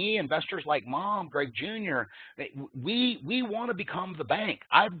like me, investors like Mom, Greg Jr., we want to become the bank.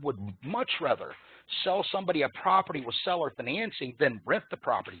 I would much rather sell somebody a property with seller financing than rent the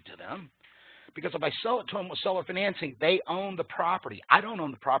property to them. Because if I sell it to them with seller financing, they own the property. I don't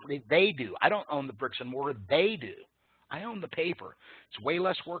own the property. They do. I don't own the bricks and mortar. They do. I own the paper. It's way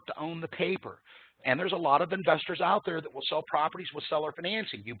less work to own the paper. And there's a lot of investors out there that will sell properties with seller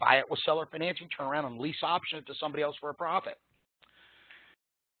financing. You buy it with seller financing, turn around and lease option it to somebody else for a profit.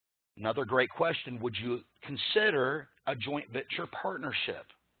 Another great question, would you consider a joint venture partnership?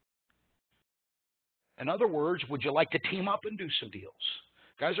 In other words, would you like to team up and do some deals?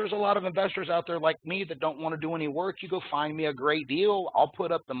 Guys, there's a lot of investors out there like me that don't want to do any work. You go find me a great deal. I'll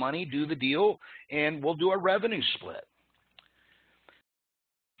put up the money, do the deal, and we'll do a revenue split.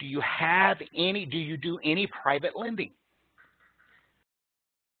 Do you do any private lending?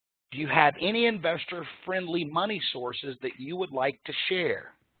 Do you have any investor-friendly money sources that you would like to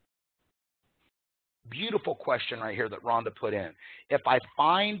share? Beautiful question right here that Rhonda put in. If I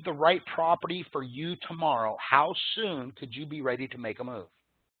find the right property for you tomorrow, how soon could you be ready to make a move?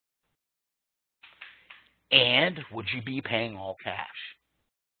 And would you be paying all cash?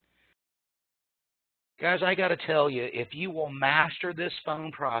 Guys, I got to tell you, if you will master this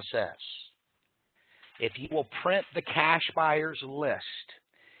phone process, if you will print the cash buyers list,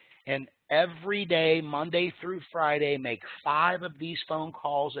 and every day, Monday through Friday, make 5 of these phone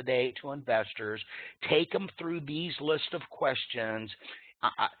calls a day to investors, take them through these list of questions,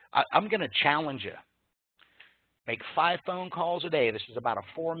 I'm going to challenge you. Make 5 phone calls a day. This is about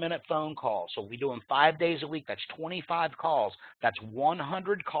a 4-minute phone call. So we do them 5 days a week. That's 25 calls. That's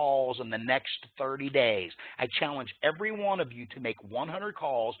 100 calls in the next 30 days. I challenge every one of you to make 100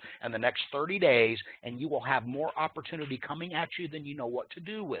 calls in the next 30 days, and you will have more opportunity coming at you than you know what to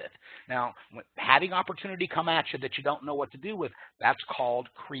do with. Now, having opportunity come at you that you don't know what to do with, that's called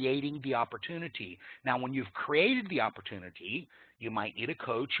creating the opportunity. Now, when you've created the opportunity, you might need a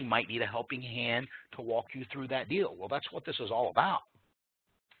coach, you might need a helping hand to walk you through that deal. Well, that's what this is all about.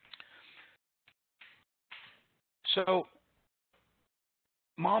 So,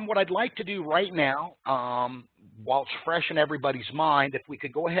 Mom, what I'd like to do right now, while it's fresh in everybody's mind, if we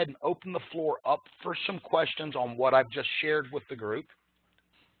could go ahead and open the floor up for some questions on what I've just shared with the group.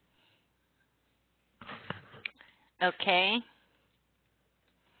 Okay.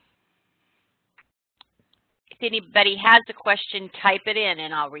 If anybody has a question, type it in,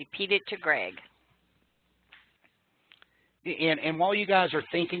 and I'll repeat it to Greg. And while you guys are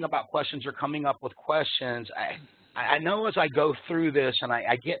thinking about questions or coming up with questions, I know as I go through this, and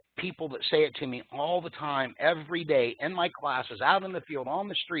I get people that say it to me all the time, every day, in my classes, out in the field, on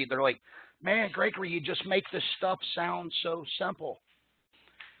the street, they're like, man, Gregory, you just make this stuff sound so simple.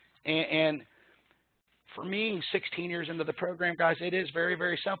 And for me, 16 years into the program, guys, it is very,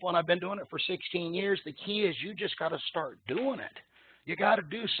 very simple, and I've been doing it for 16 years. The key is you just got to start doing it. You got to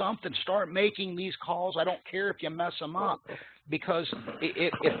do something. Start making these calls. I don't care if you mess them up, because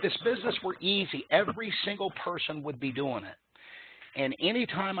if this business were easy, every single person would be doing it. And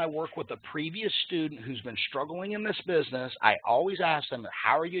anytime I work with a previous student who's been struggling in this business, I always ask them,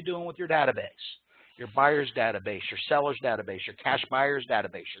 how are you doing with your database? Your buyer's database, your seller's database, your cash buyer's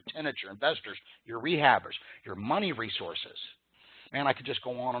database, your tenants, your investors, your rehabbers, your money resources. Man, I could just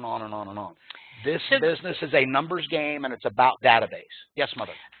go on and on and on and on. This business is a numbers game, and it's about database. Yes,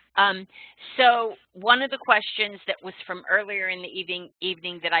 Mother. So one of the questions that was from earlier in the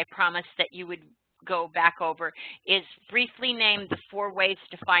evening that I promised that you would go back over is briefly name the 4 ways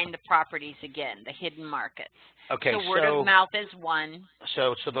to find the properties again, the hidden markets. Okay, so word of mouth is one.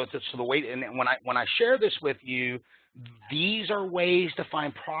 So the way, and when I share this with you, these are ways to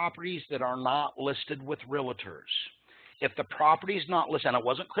find properties that are not listed with realtors. If the property is not listed, and I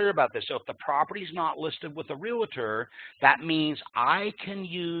wasn't clear about this, so if the property is not listed with a realtor, that means I can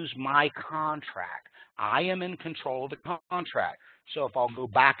use my contract. I am in control of the contract. So if I'll go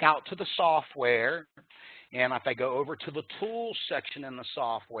back out to the software, and if I go over to the tools section in the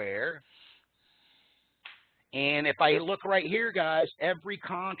software, and if I look right here, guys, every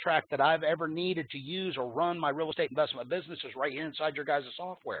contract that I've ever needed to use or run my real estate investment business is right here inside your guys'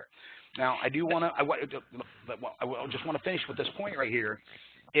 software. Now, I just want to finish with this point right here.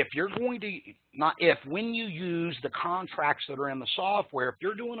 If you're going to, when you use the contracts that are in the software, if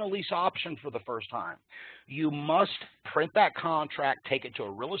you're doing a lease option for the first time, you must print that contract, take it to a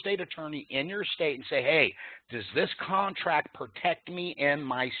real estate attorney in your state and say, hey, does this contract protect me in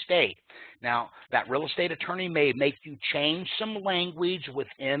my state? Now, that real estate attorney may make you change some language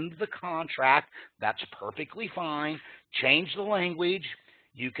within the contract. That's perfectly fine. Change the language.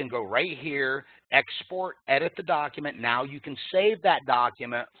 You can go right here, export, edit the document. Now you can save that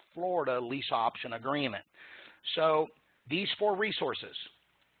document, Florida Lease Option Agreement. So these 4 resources,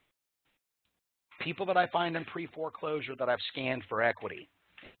 people that I find in pre-foreclosure that I've scanned for equity.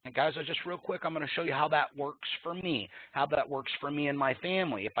 And guys, just real quick, I'm going to show you how that works for me, how that works for me and my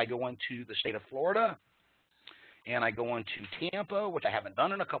family. If I go into the state of Florida and I go into Tampa, which I haven't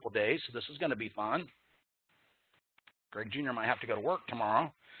done in a couple days, so this is going to be fun. Greg Jr. might have to go to work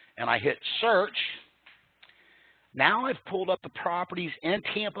tomorrow, and I hit search. Now I've pulled up the properties in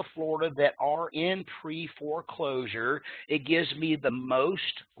Tampa, Florida that are in pre-foreclosure. It gives me the most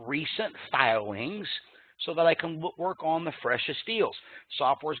recent filings so that I can work on the freshest deals.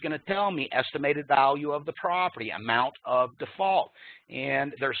 Software is going to tell me estimated value of the property, amount of default,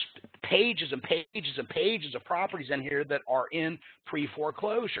 and there's pages and pages and pages of properties in here that are in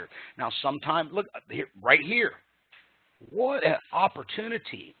pre-foreclosure. Now, sometime, look here, right here. What an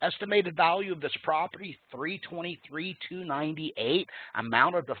opportunity. Estimated value of this property, $323,298.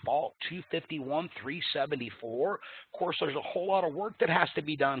 Amount of default, $251,374. Of course, there's a whole lot of work that has to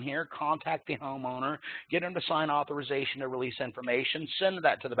be done here. Contact the homeowner, get him to sign authorization to release information, send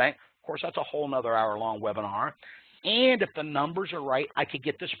that to the bank. Of course, that's a whole nother hour-long webinar. And if the numbers are right, I could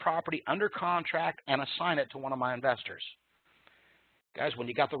get this property under contract and assign it to one of my investors. Guys, when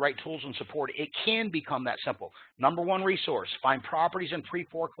you got the right tools and support, it can become that simple. Number one resource, find properties in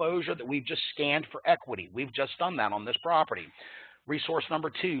pre-foreclosure that we've just scanned for equity. We've just done that on this property. Resource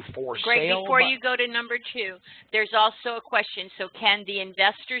number two, for Greg, sale. before you go to number two, there's also a question. So can the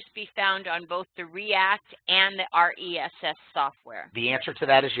investors be found on both the REACT and the RESS software? The answer to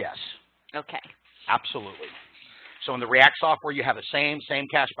that is yes. Okay. Absolutely. So in the REACT software, you have the same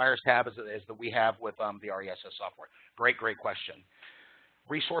cash buyers tab as that we have with the RESS software. Great question.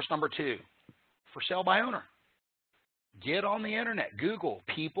 Resource number two, for sale by owner. Get on the internet. Google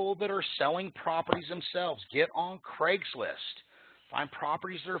people that are selling properties themselves. Get on Craigslist. Find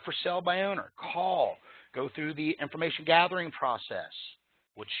properties that are for sale by owner. Call. Go through the information gathering process,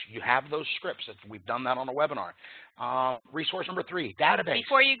 which you have those scripts. We've done that on a webinar. Resource number three, database.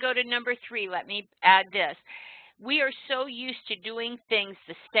 Before you go to number three, let me add this. We are so used to doing things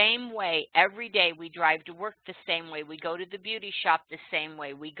the same way every day. We drive to work the same way. We go to the beauty shop the same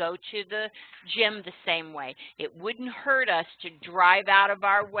way. We go to the gym the same way. It wouldn't hurt us to drive out of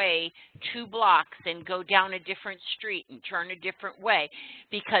our way 2 blocks and go down a different street and turn a different way,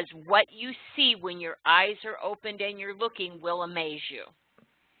 because what you see when your eyes are opened and you're looking will amaze you.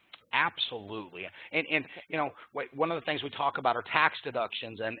 Absolutely. And you know, one of the things we talk about are tax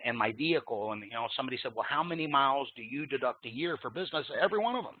deductions and my vehicle. And, you know, somebody said, well, how many miles do you deduct a year for business? Every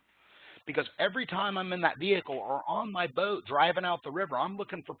one of them. Because every time I'm in that vehicle or on my boat driving out the river, I'm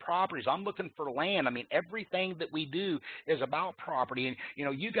looking for properties. I'm looking for land. I mean, everything that we do is about property. And, you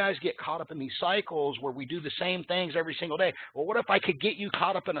know, you guys get caught up in these cycles where we do the same things every single day. Well, what if I could get you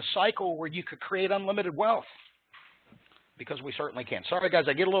caught up in a cycle where you could create unlimited wealth? Because we certainly can. Sorry, guys,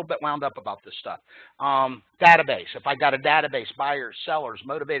 I get a little bit wound up about this stuff. Database. If I got a database, buyers, sellers,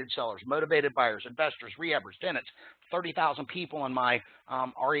 motivated buyers, investors, rehabbers, tenants, 30,000 people in my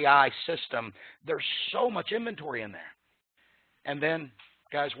REI system, there's so much inventory in there. And then,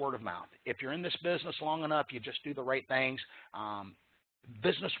 guys, word of mouth. If you're in this business long enough, you just do the right things,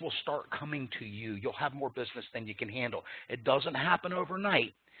 business will start coming to you. You'll have more business than you can handle. It doesn't happen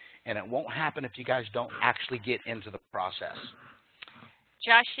overnight. And it won't happen if you guys don't actually get into the process.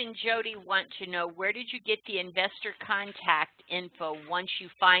 Josh and Jody want to know, where did you get the investor contact info once you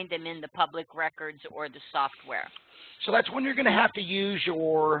find them in the public records or the software? So that's when you're going to have to use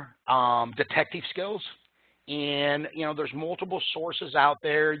your detective skills. And, you know, there's multiple sources out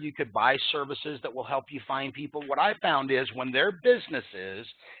there. You could buy services that will help you find people. What I found is when their businesses,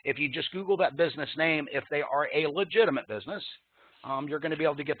 if you just Google that business name, if they are a legitimate business, you're going to be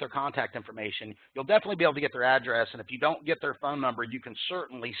able to get their contact information. You'll definitely be able to get their address, and if you don't get their phone number, you can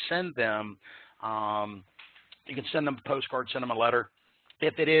certainly send them. You can send them a postcard, send them a letter.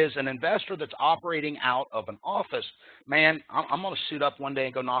 If it is an investor that's operating out of an office, man, I'm going to suit up one day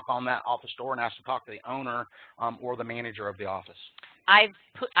and go knock on that office door and ask to talk to the owner or the manager of the office. I've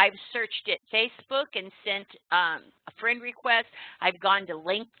searched at Facebook and sent a friend request. I've gone to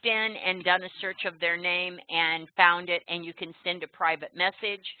LinkedIn and done a search of their name and found it. And you can send a private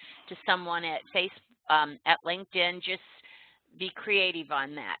message to someone at at LinkedIn. Just be creative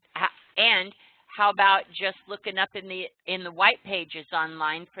on that. And how about just looking up in the white pages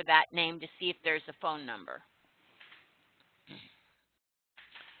online for that name to see if there's a phone number?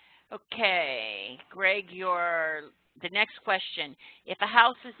 Okay, Greg, the next question. If a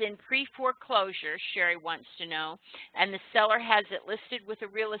house is in pre-foreclosure, Sherry wants to know, and the seller has it listed with a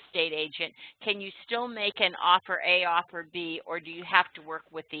real estate agent, can you still make an offer A, offer B, or do you have to work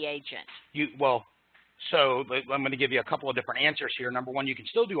with the agent? So I'm going to give you a couple of different answers here. Number one, you can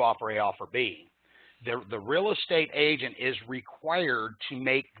still do offer A, offer B. The real estate agent is required to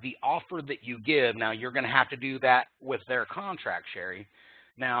make the offer that you give. Now, you're going to have to do that with their contract, Sherry.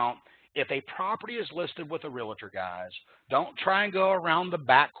 Now, if a property is listed with a realtor, guys, don't try and go around the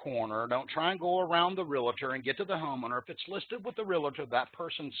back corner. Don't try and go around the realtor and get to the homeowner. If it's listed with the realtor, that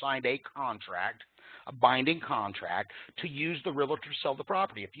person signed a contract, a binding contract, to use the realtor to sell the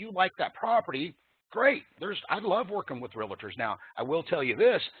property. If you like that property, great. I love working with realtors. Now, I will tell you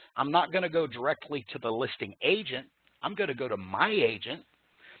this. I'm not going to go directly to the listing agent. I'm going to go to my agent,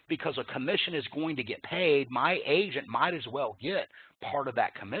 because a commission is going to get paid, my agent might as well get part of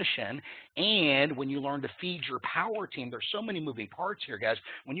that commission. And when you learn to feed your power team, there's so many moving parts here, guys.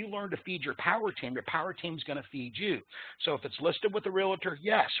 When you learn to feed your power team's going to feed you. So if it's listed with the realtor,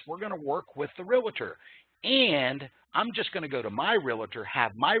 yes, we're going to work with the realtor. And I'm just going to go to my realtor,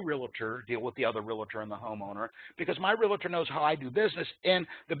 have my realtor deal with the other realtor and the homeowner, because my realtor knows how I do business. And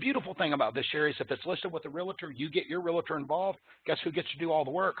the beautiful thing about this, Sherry, is if it's listed with the realtor, you get your realtor involved. Guess who gets to do all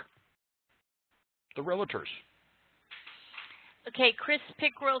the work? The realtors. Okay, Chris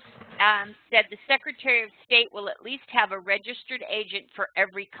Pickrell said the Secretary of State will at least have a registered agent for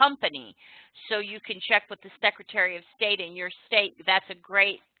every company, so you can check with the Secretary of State in your state. That's a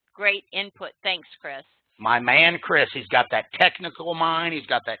great input. Thanks, Chris. My man, Chris, he's got that technical mind. He's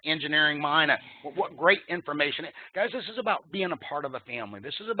got that engineering mind. What great information. Guys, this is about being a part of a family.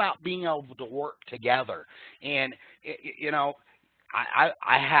 This is about being able to work together. And, you know,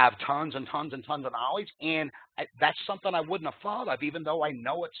 I have tons and tons and tons of knowledge, and that's something I wouldn't have thought of, even though I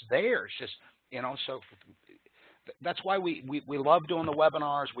know it's there. It's just, you know, so that's why we love doing the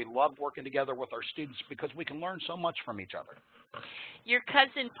webinars. We love working together with our students because we can learn so much from each other. Your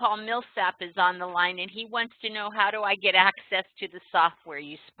cousin Paul Millsap is on the line, and he wants to know, how do I get access to the software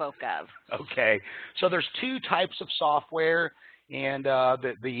you spoke of? Okay, so there's two types of software, and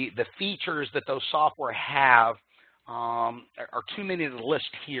the features that those software have are too many to list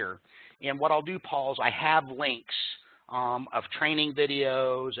here. And what I'll do, Paul, is I have links of training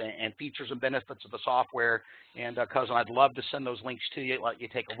videos and features and benefits of the software. And cousin, I'd love to send those links to you, let you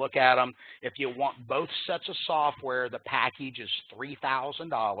take a look at them. If you want both sets of software, the package is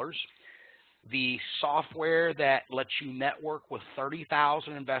 $3,000. The software that lets you network with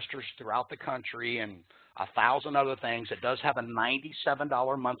 30,000 investors throughout the country and 1,000 other things, it does have a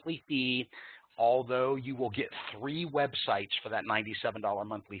 $97 monthly fee, although you will get 3 websites for that $97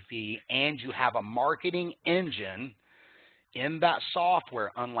 monthly fee, and you have a marketing engine in that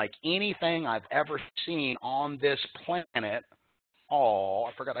software unlike anything I've ever seen on this planet. Oh,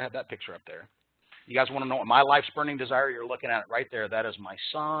 I forgot I had that picture up there. You guys want to know what my life's burning desire? You're looking at it right there. That is my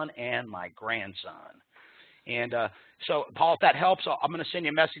son and my grandson. And so, Paul, if that helps, I'm going to send you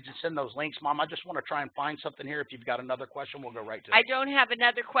a message and send those links. Mom, I just want to try and find something here. If you've got another question, we'll go right to it. I don't have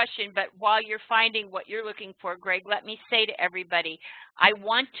another question, but while you're finding what you're looking for, Greg, let me say to everybody, I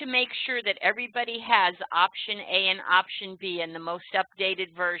want to make sure that everybody has option A and option B in the most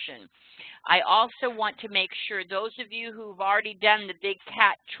updated version. I also want to make sure those of you who've already done the Big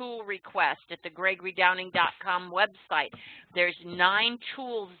Cat tool request at the GregoryDowning.com website, there's 9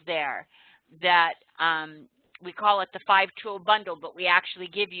 tools there that we call it the 5-tool bundle, but we actually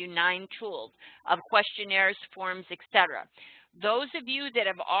give you 9 tools of questionnaires, forms, etc. Those of you that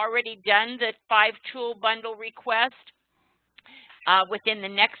have already done the 5-tool bundle request, within the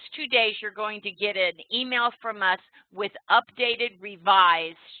next 2 days, you're going to get an email from us with updated,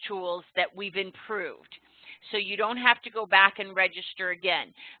 revised tools that we've improved. So you don't have to go back and register again.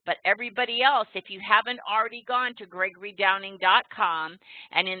 But everybody else, if you haven't already gone to GregoryDowning.com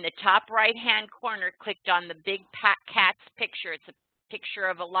and in the top right-hand corner clicked on the big cat's picture, it's a picture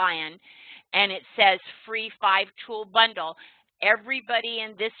of a lion, and it says free 5-tool bundle, everybody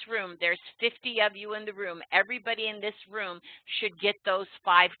in this room, there's 50 of you in the room, everybody in this room should get those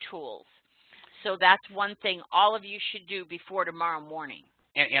 5 tools. So that's one thing all of you should do before tomorrow morning.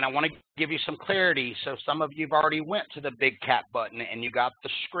 And I want to give you some clarity. So some of you have already went to the big cat button and you got the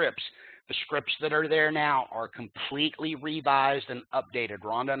scripts. The scripts that are there now are completely revised and updated.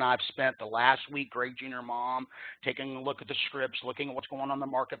 Rhonda and I have spent the last week, Greg Jr. Mom, taking a look at the scripts, looking at what's going on in the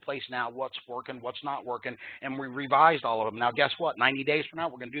marketplace now, what's working, what's not working, and we revised all of them. Now, guess what? 90 days from now,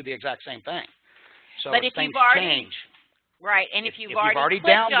 we're going to do the exact same thing. So but if things you've already, change. Right, and if you've already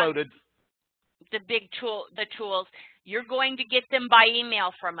downloaded the tools, you're going to get them by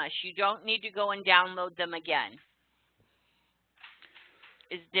email from us. You don't need to go and download them again.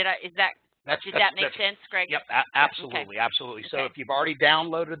 Did that make sense, Greg? Yep, absolutely, okay. Absolutely. So okay. if you've already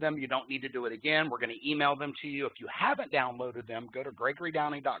downloaded them, you don't need to do it again. We're going to email them to you. If you haven't downloaded them, go to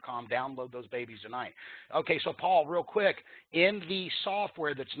GregoryDowning.com, download those babies tonight. Okay, so Paul, real quick, in the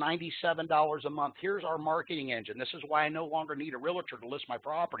software that's $97 a month, here's our marketing engine. This is why I no longer need a realtor to list my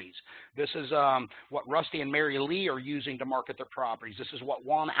properties. This is what Rusty and Mary Lee are using to market their properties. This is what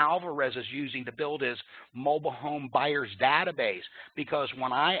Juan Alvarez is using to build his mobile home buyers database, because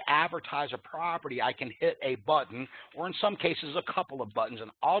when I advertise a property, I can hit a button, or in some cases a couple of buttons,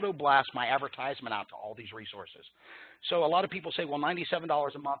 and auto blast my advertisement out to all these resources. So a lot of people say, well,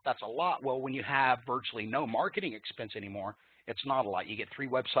 $97 a month, that's a lot. Well, when you have virtually no marketing expense anymore, It's not a lot. You get 3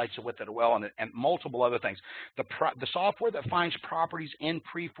 websites with it as well, and multiple other things. The software that finds properties in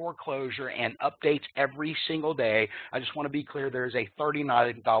pre-foreclosure and updates every single day, I just want to be clear, there is a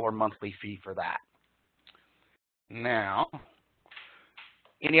 $39 monthly fee for that. Now,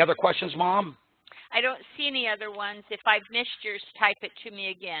 any other questions, Mom? I don't see any other ones. If I've missed yours, type it to me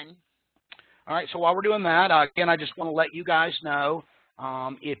again. All right, so while we're doing that, again, I just want to let you guys know,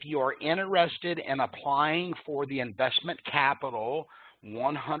 if you are interested in applying for the investment capital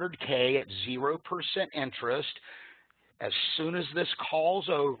 100K at 0% interest, as soon as this call's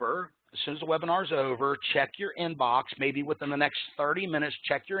over, as soon as the webinar's over, check your inbox. Maybe within the next 30 minutes,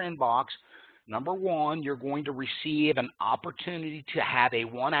 check your inbox. Number one, you're going to receive an opportunity to have a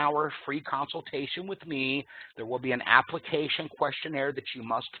 1-hour free consultation with me. There will be an application questionnaire that you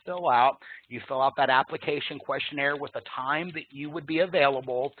must fill out. You fill out that application questionnaire with the time that you would be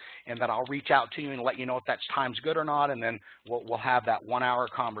available, and then I'll reach out to you and let you know if that time's good or not, and then we'll have that 1-hour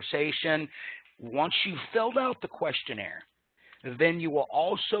conversation. Once you've filled out the questionnaire, then you will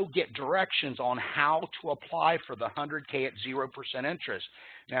also get directions on how to apply for the 100K at 0% interest.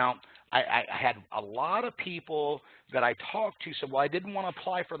 Now, I had a lot of people that I talked to said, well, I didn't want to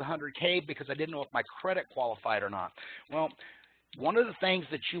apply for the 100K because I didn't know if my credit qualified or not. Well, one of the things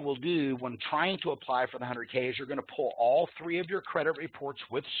that you will do when trying to apply for the 100K is you're going to pull all 3 of your credit reports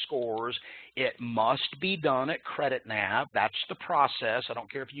with scores. It must be done at CreditNav. That's the process. I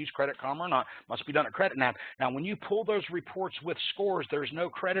don't care if you use Credit Karma or not. It must be done at CreditNav. Now, when you pull those reports with scores, there's no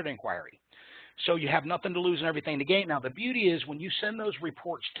credit inquiry. So you have nothing to lose and everything to gain. Now, the beauty is when you send those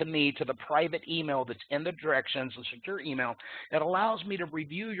reports to me, to the private email that's in the directions, the secure email, it allows me to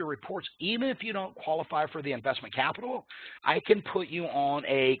review your reports. Even if you don't qualify for the investment capital, I can put you on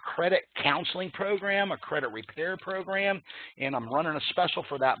a credit counseling program, a credit repair program, and I'm running a special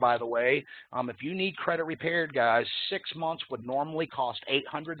for that, by the way. If you need credit repaired, guys, 6 months would normally cost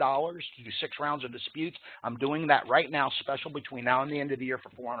 $800 to do 6 rounds of disputes. I'm doing that right now, special between now and the end of the year for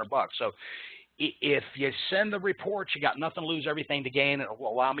 $400. So if you send the reports, you got nothing to lose, everything to gain. It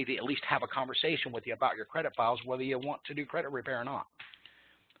will allow me to at least have a conversation with you about your credit files, whether you want to do credit repair or not.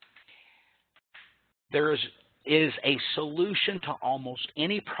 There is a solution to almost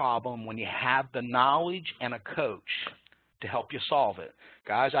any problem when you have the knowledge and a coach to help you solve it.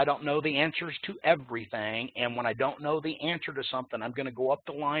 Guys, I don't know the answers to everything, and when I don't know the answer to something, I'm going to go up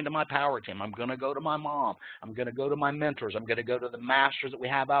the line to my power team. I'm going to go to my mom. I'm going to go to my mentors. I'm going to go to the masters that we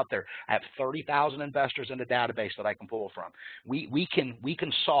have out there. I have 30,000 investors in the database that I can pull from. We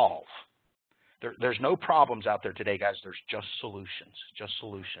can solve. There's no problems out there today, guys. There's just solutions, just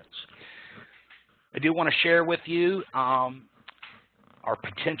solutions. I do want to share with you our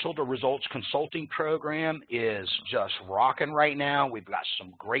Potential to Results Consulting program is just rocking right now. We've got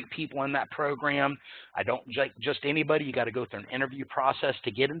some great people in that program. I don't just anybody. You got to go through an interview process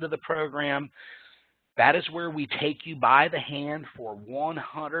to get into the program. That is where we take you by the hand for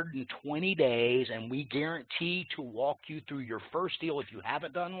 120 days, and we guarantee to walk you through your first deal if you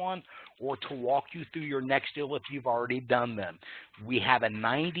haven't done one, or to walk you through your next deal if you've already done them. We have a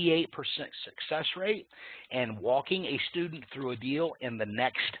 98% success rate, and walking a student through a deal in the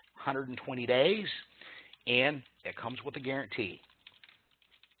next 120 days, and it comes with a guarantee.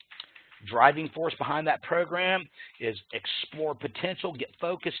 Driving force behind that program is explore potential, get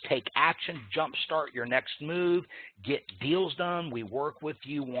focused, take action, jumpstart your next move, get deals done. We work with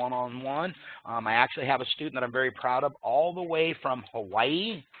you one-on-one. I actually have a student that I'm very proud of all the way from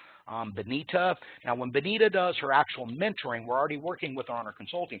Hawaii, Benita. Now, when Benita does her actual mentoring, we're already working with her on her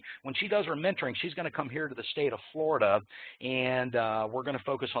consulting. When she does her mentoring, she's going to come here to the state of Florida, and we're going to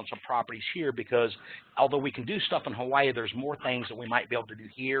focus on some properties here because although we can do stuff in Hawaii, there's more things that we might be able to do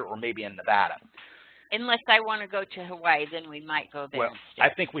here or maybe in Nevada. Unless I want to go to Hawaii, then we might go there. Well, I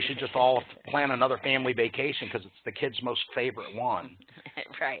think we should just all plan another family vacation because it's the kids' most favorite one.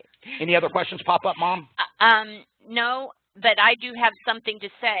 Right. Any other questions pop up, Mom? No. But I do have something to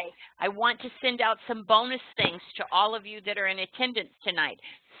say. I want to send out some bonus things to all of you that are in attendance tonight.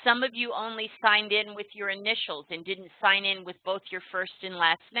 Some of you only signed in with your initials and didn't sign in with both your first and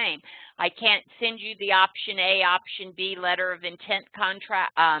last name. I can't send you the option A, option B, letter of intent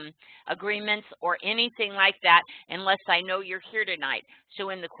contract agreements or anything like that unless I know you're here tonight.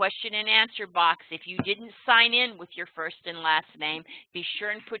 So in the question and answer box, if you didn't sign in with your first and last name, be sure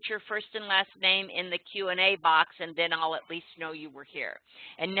and put your first and last name in the Q&A box, and then I'll at least know you were here.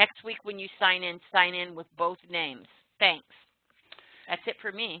 And next week when you sign in with both names. Thanks. That's it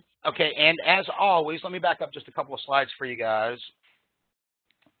for me. Okay, and as always, let me back up just a couple of slides for you guys.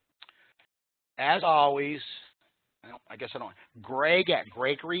 As always, well, I guess I don't. Greg at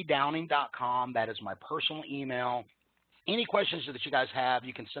GregoryDowning.com. That is my personal email. Any questions that you guys have,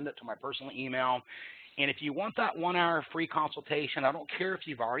 you can send it to my personal email. And if you want that 1 hour free consultation, I don't care if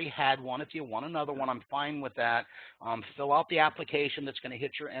you've already had one. If you want another one, I'm fine with that. Fill out the application that's going to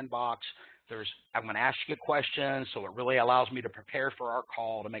hit your inbox. I'm going to ask you questions, so it really allows me to prepare for our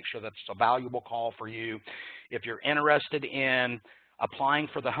call to make sure that's a valuable call for you. If you're interested in applying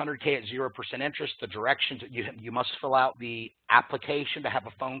for the 100K at 0% interest, the directions, you must fill out the application to have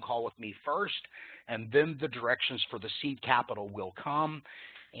a phone call with me first, and then the directions for the seed capital will come.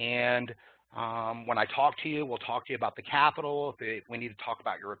 And when I talk to you, we'll talk to you about the capital. If we need to talk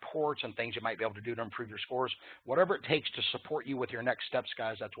about your reports and things you might be able to do to improve your scores. Whatever it takes to support you with your next steps,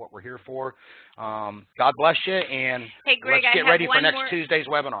 guys, that's what we're here for. God bless you, and hey, Greg, let's get ready for next Tuesday's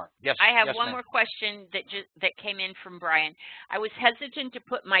webinar. Yes, I have yes, one more question that came in from Brian. I was hesitant to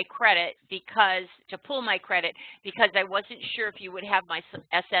put my credit to pull my credit because I wasn't sure if you would have my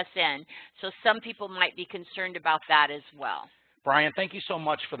SSN. So some people might be concerned about that as well. Brian, thank you so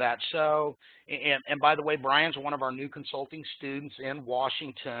much for that. So, and by the way, Brian's one of our new consulting students in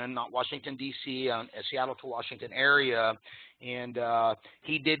Washington, not Washington, D.C., Seattle to Washington area, and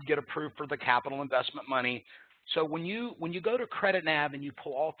he did get approved for the capital investment money. So when you go to CreditNav and you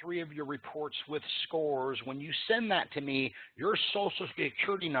pull all 3 of your reports with scores, when you send that to me, your Social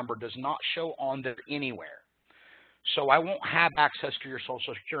Security number does not show on there anywhere. So I won't have access to your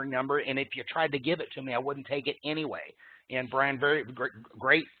Social Security number, and if you tried to give it to me, I wouldn't take it anyway. And Brian, very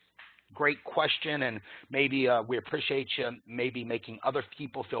great question, and maybe we appreciate you maybe making other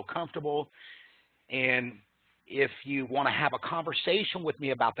people feel comfortable. And if you want to have a conversation with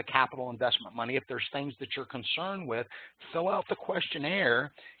me about the capital investment money, if there's things that you're concerned with, fill out the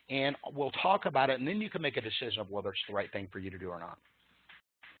questionnaire, and we'll talk about it, and then you can make a decision of whether it's the right thing for you to do or not.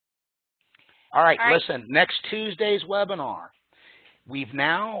 All right, listen, next Tuesday's webinar. We've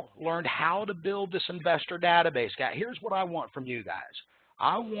now learned how to build this investor database. Here's what I want from you guys.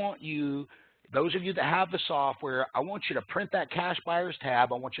 I want you, those of you that have the software, I want you to print that cash buyers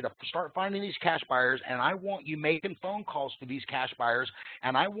tab. I want you to start finding these cash buyers, and I want you making phone calls to these cash buyers,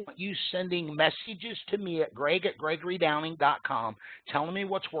 and I want you sending messages to me at greg@gregorydowning.com telling me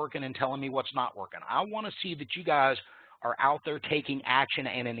what's working and telling me what's not working. I want to see that you guys are out there taking action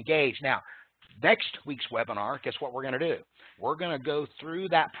and engaged. Now, next week's webinar, guess what we're going to do? We're going to go through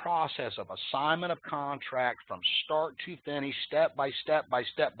that process of assignment of contract from start to finish, step by step by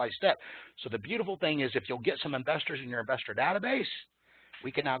step by step. So the beautiful thing is if you'll get some investors in your investor database,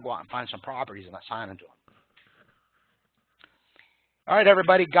 we can now go out and find some properties and assign them to them. All right,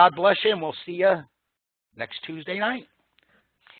 everybody, God bless you, and we'll see you next Tuesday night.